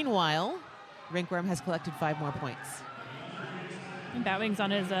 Meanwhile, Ringworm has collected 5 more points. And Batwing's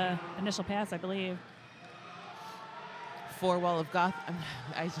on his initial pass, I believe. 4-wall of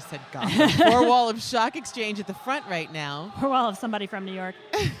I just said Gotham. 4-wall of Shock Exchange at the front right now. 4-wall of somebody from New York.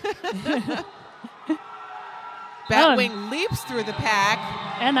 Batwing leaps through the pack.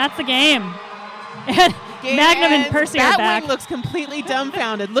 And that's the game. And Magnum and Percy are back. Batwing looks completely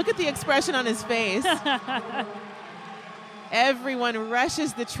dumbfounded. Look at the expression on his face. Everyone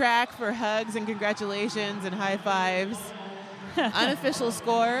rushes the track for hugs and congratulations and high fives. Unofficial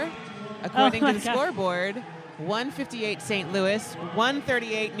score, according to the scoreboard, 158 St. Louis,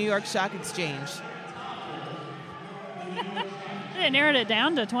 138 New York Shock Exchange. They narrowed it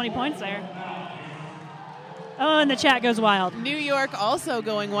down to 20 points there. Oh, and the chat goes wild. New York also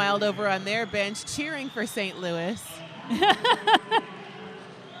going wild over on their bench, cheering for St. Louis.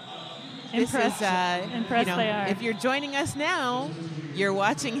 Impressed they are. If you're joining us now, you're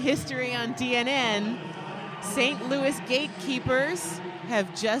watching History on DNN. St. Louis Gatekeepers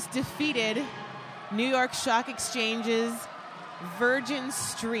have just defeated New York Shock Exchange's virgin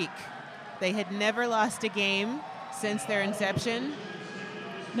streak. They had never lost a game since their inception.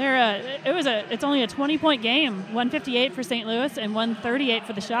 It's only a 20-point game, 158 for St. Louis and 138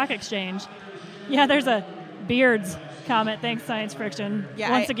 for the Shock Exchange. Yeah, there's a Beards comment. Thanks, Science Friction. Yeah,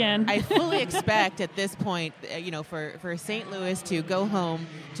 once again. I fully expect at this point, for St. Louis to go home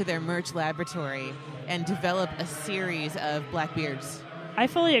to their merch laboratory and develop a series of black beards. I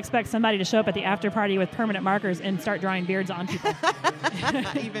fully expect somebody to show up at the after party with permanent markers and start drawing beards on people.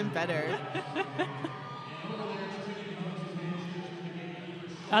 Even better.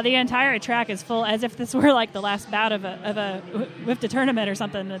 The entire track is full, as if this were like the last bout of a WIFTA tournament or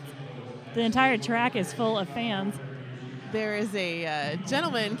something. The entire track is full of fans. There is a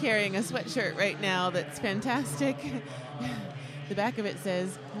gentleman carrying a sweatshirt right now that's fantastic. The back of it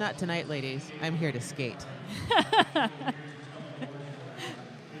says, "Not tonight, ladies. I'm here to skate."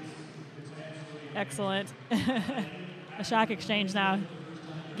 Excellent. A Shock Exchange now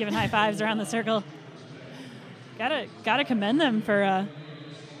giving high fives around the circle. Gotta commend them for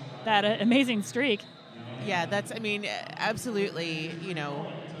that amazing streak. Yeah, absolutely,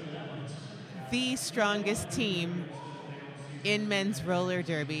 the strongest team in men's roller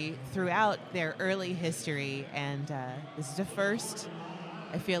derby throughout their early history, and this is a first.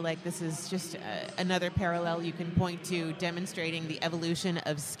 I feel like this is just another parallel you can point to, demonstrating the evolution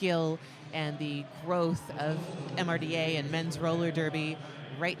of skill and the growth of MRDA and men's roller derby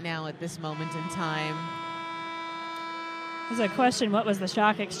right now at this moment in time. There's a question, what was the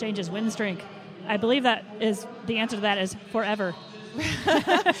Shock Exchange's win streak? I believe the answer to that is forever.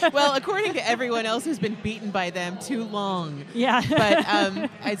 Well, according to everyone else who's been beaten by them, too long. Yeah.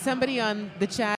 But somebody on the chat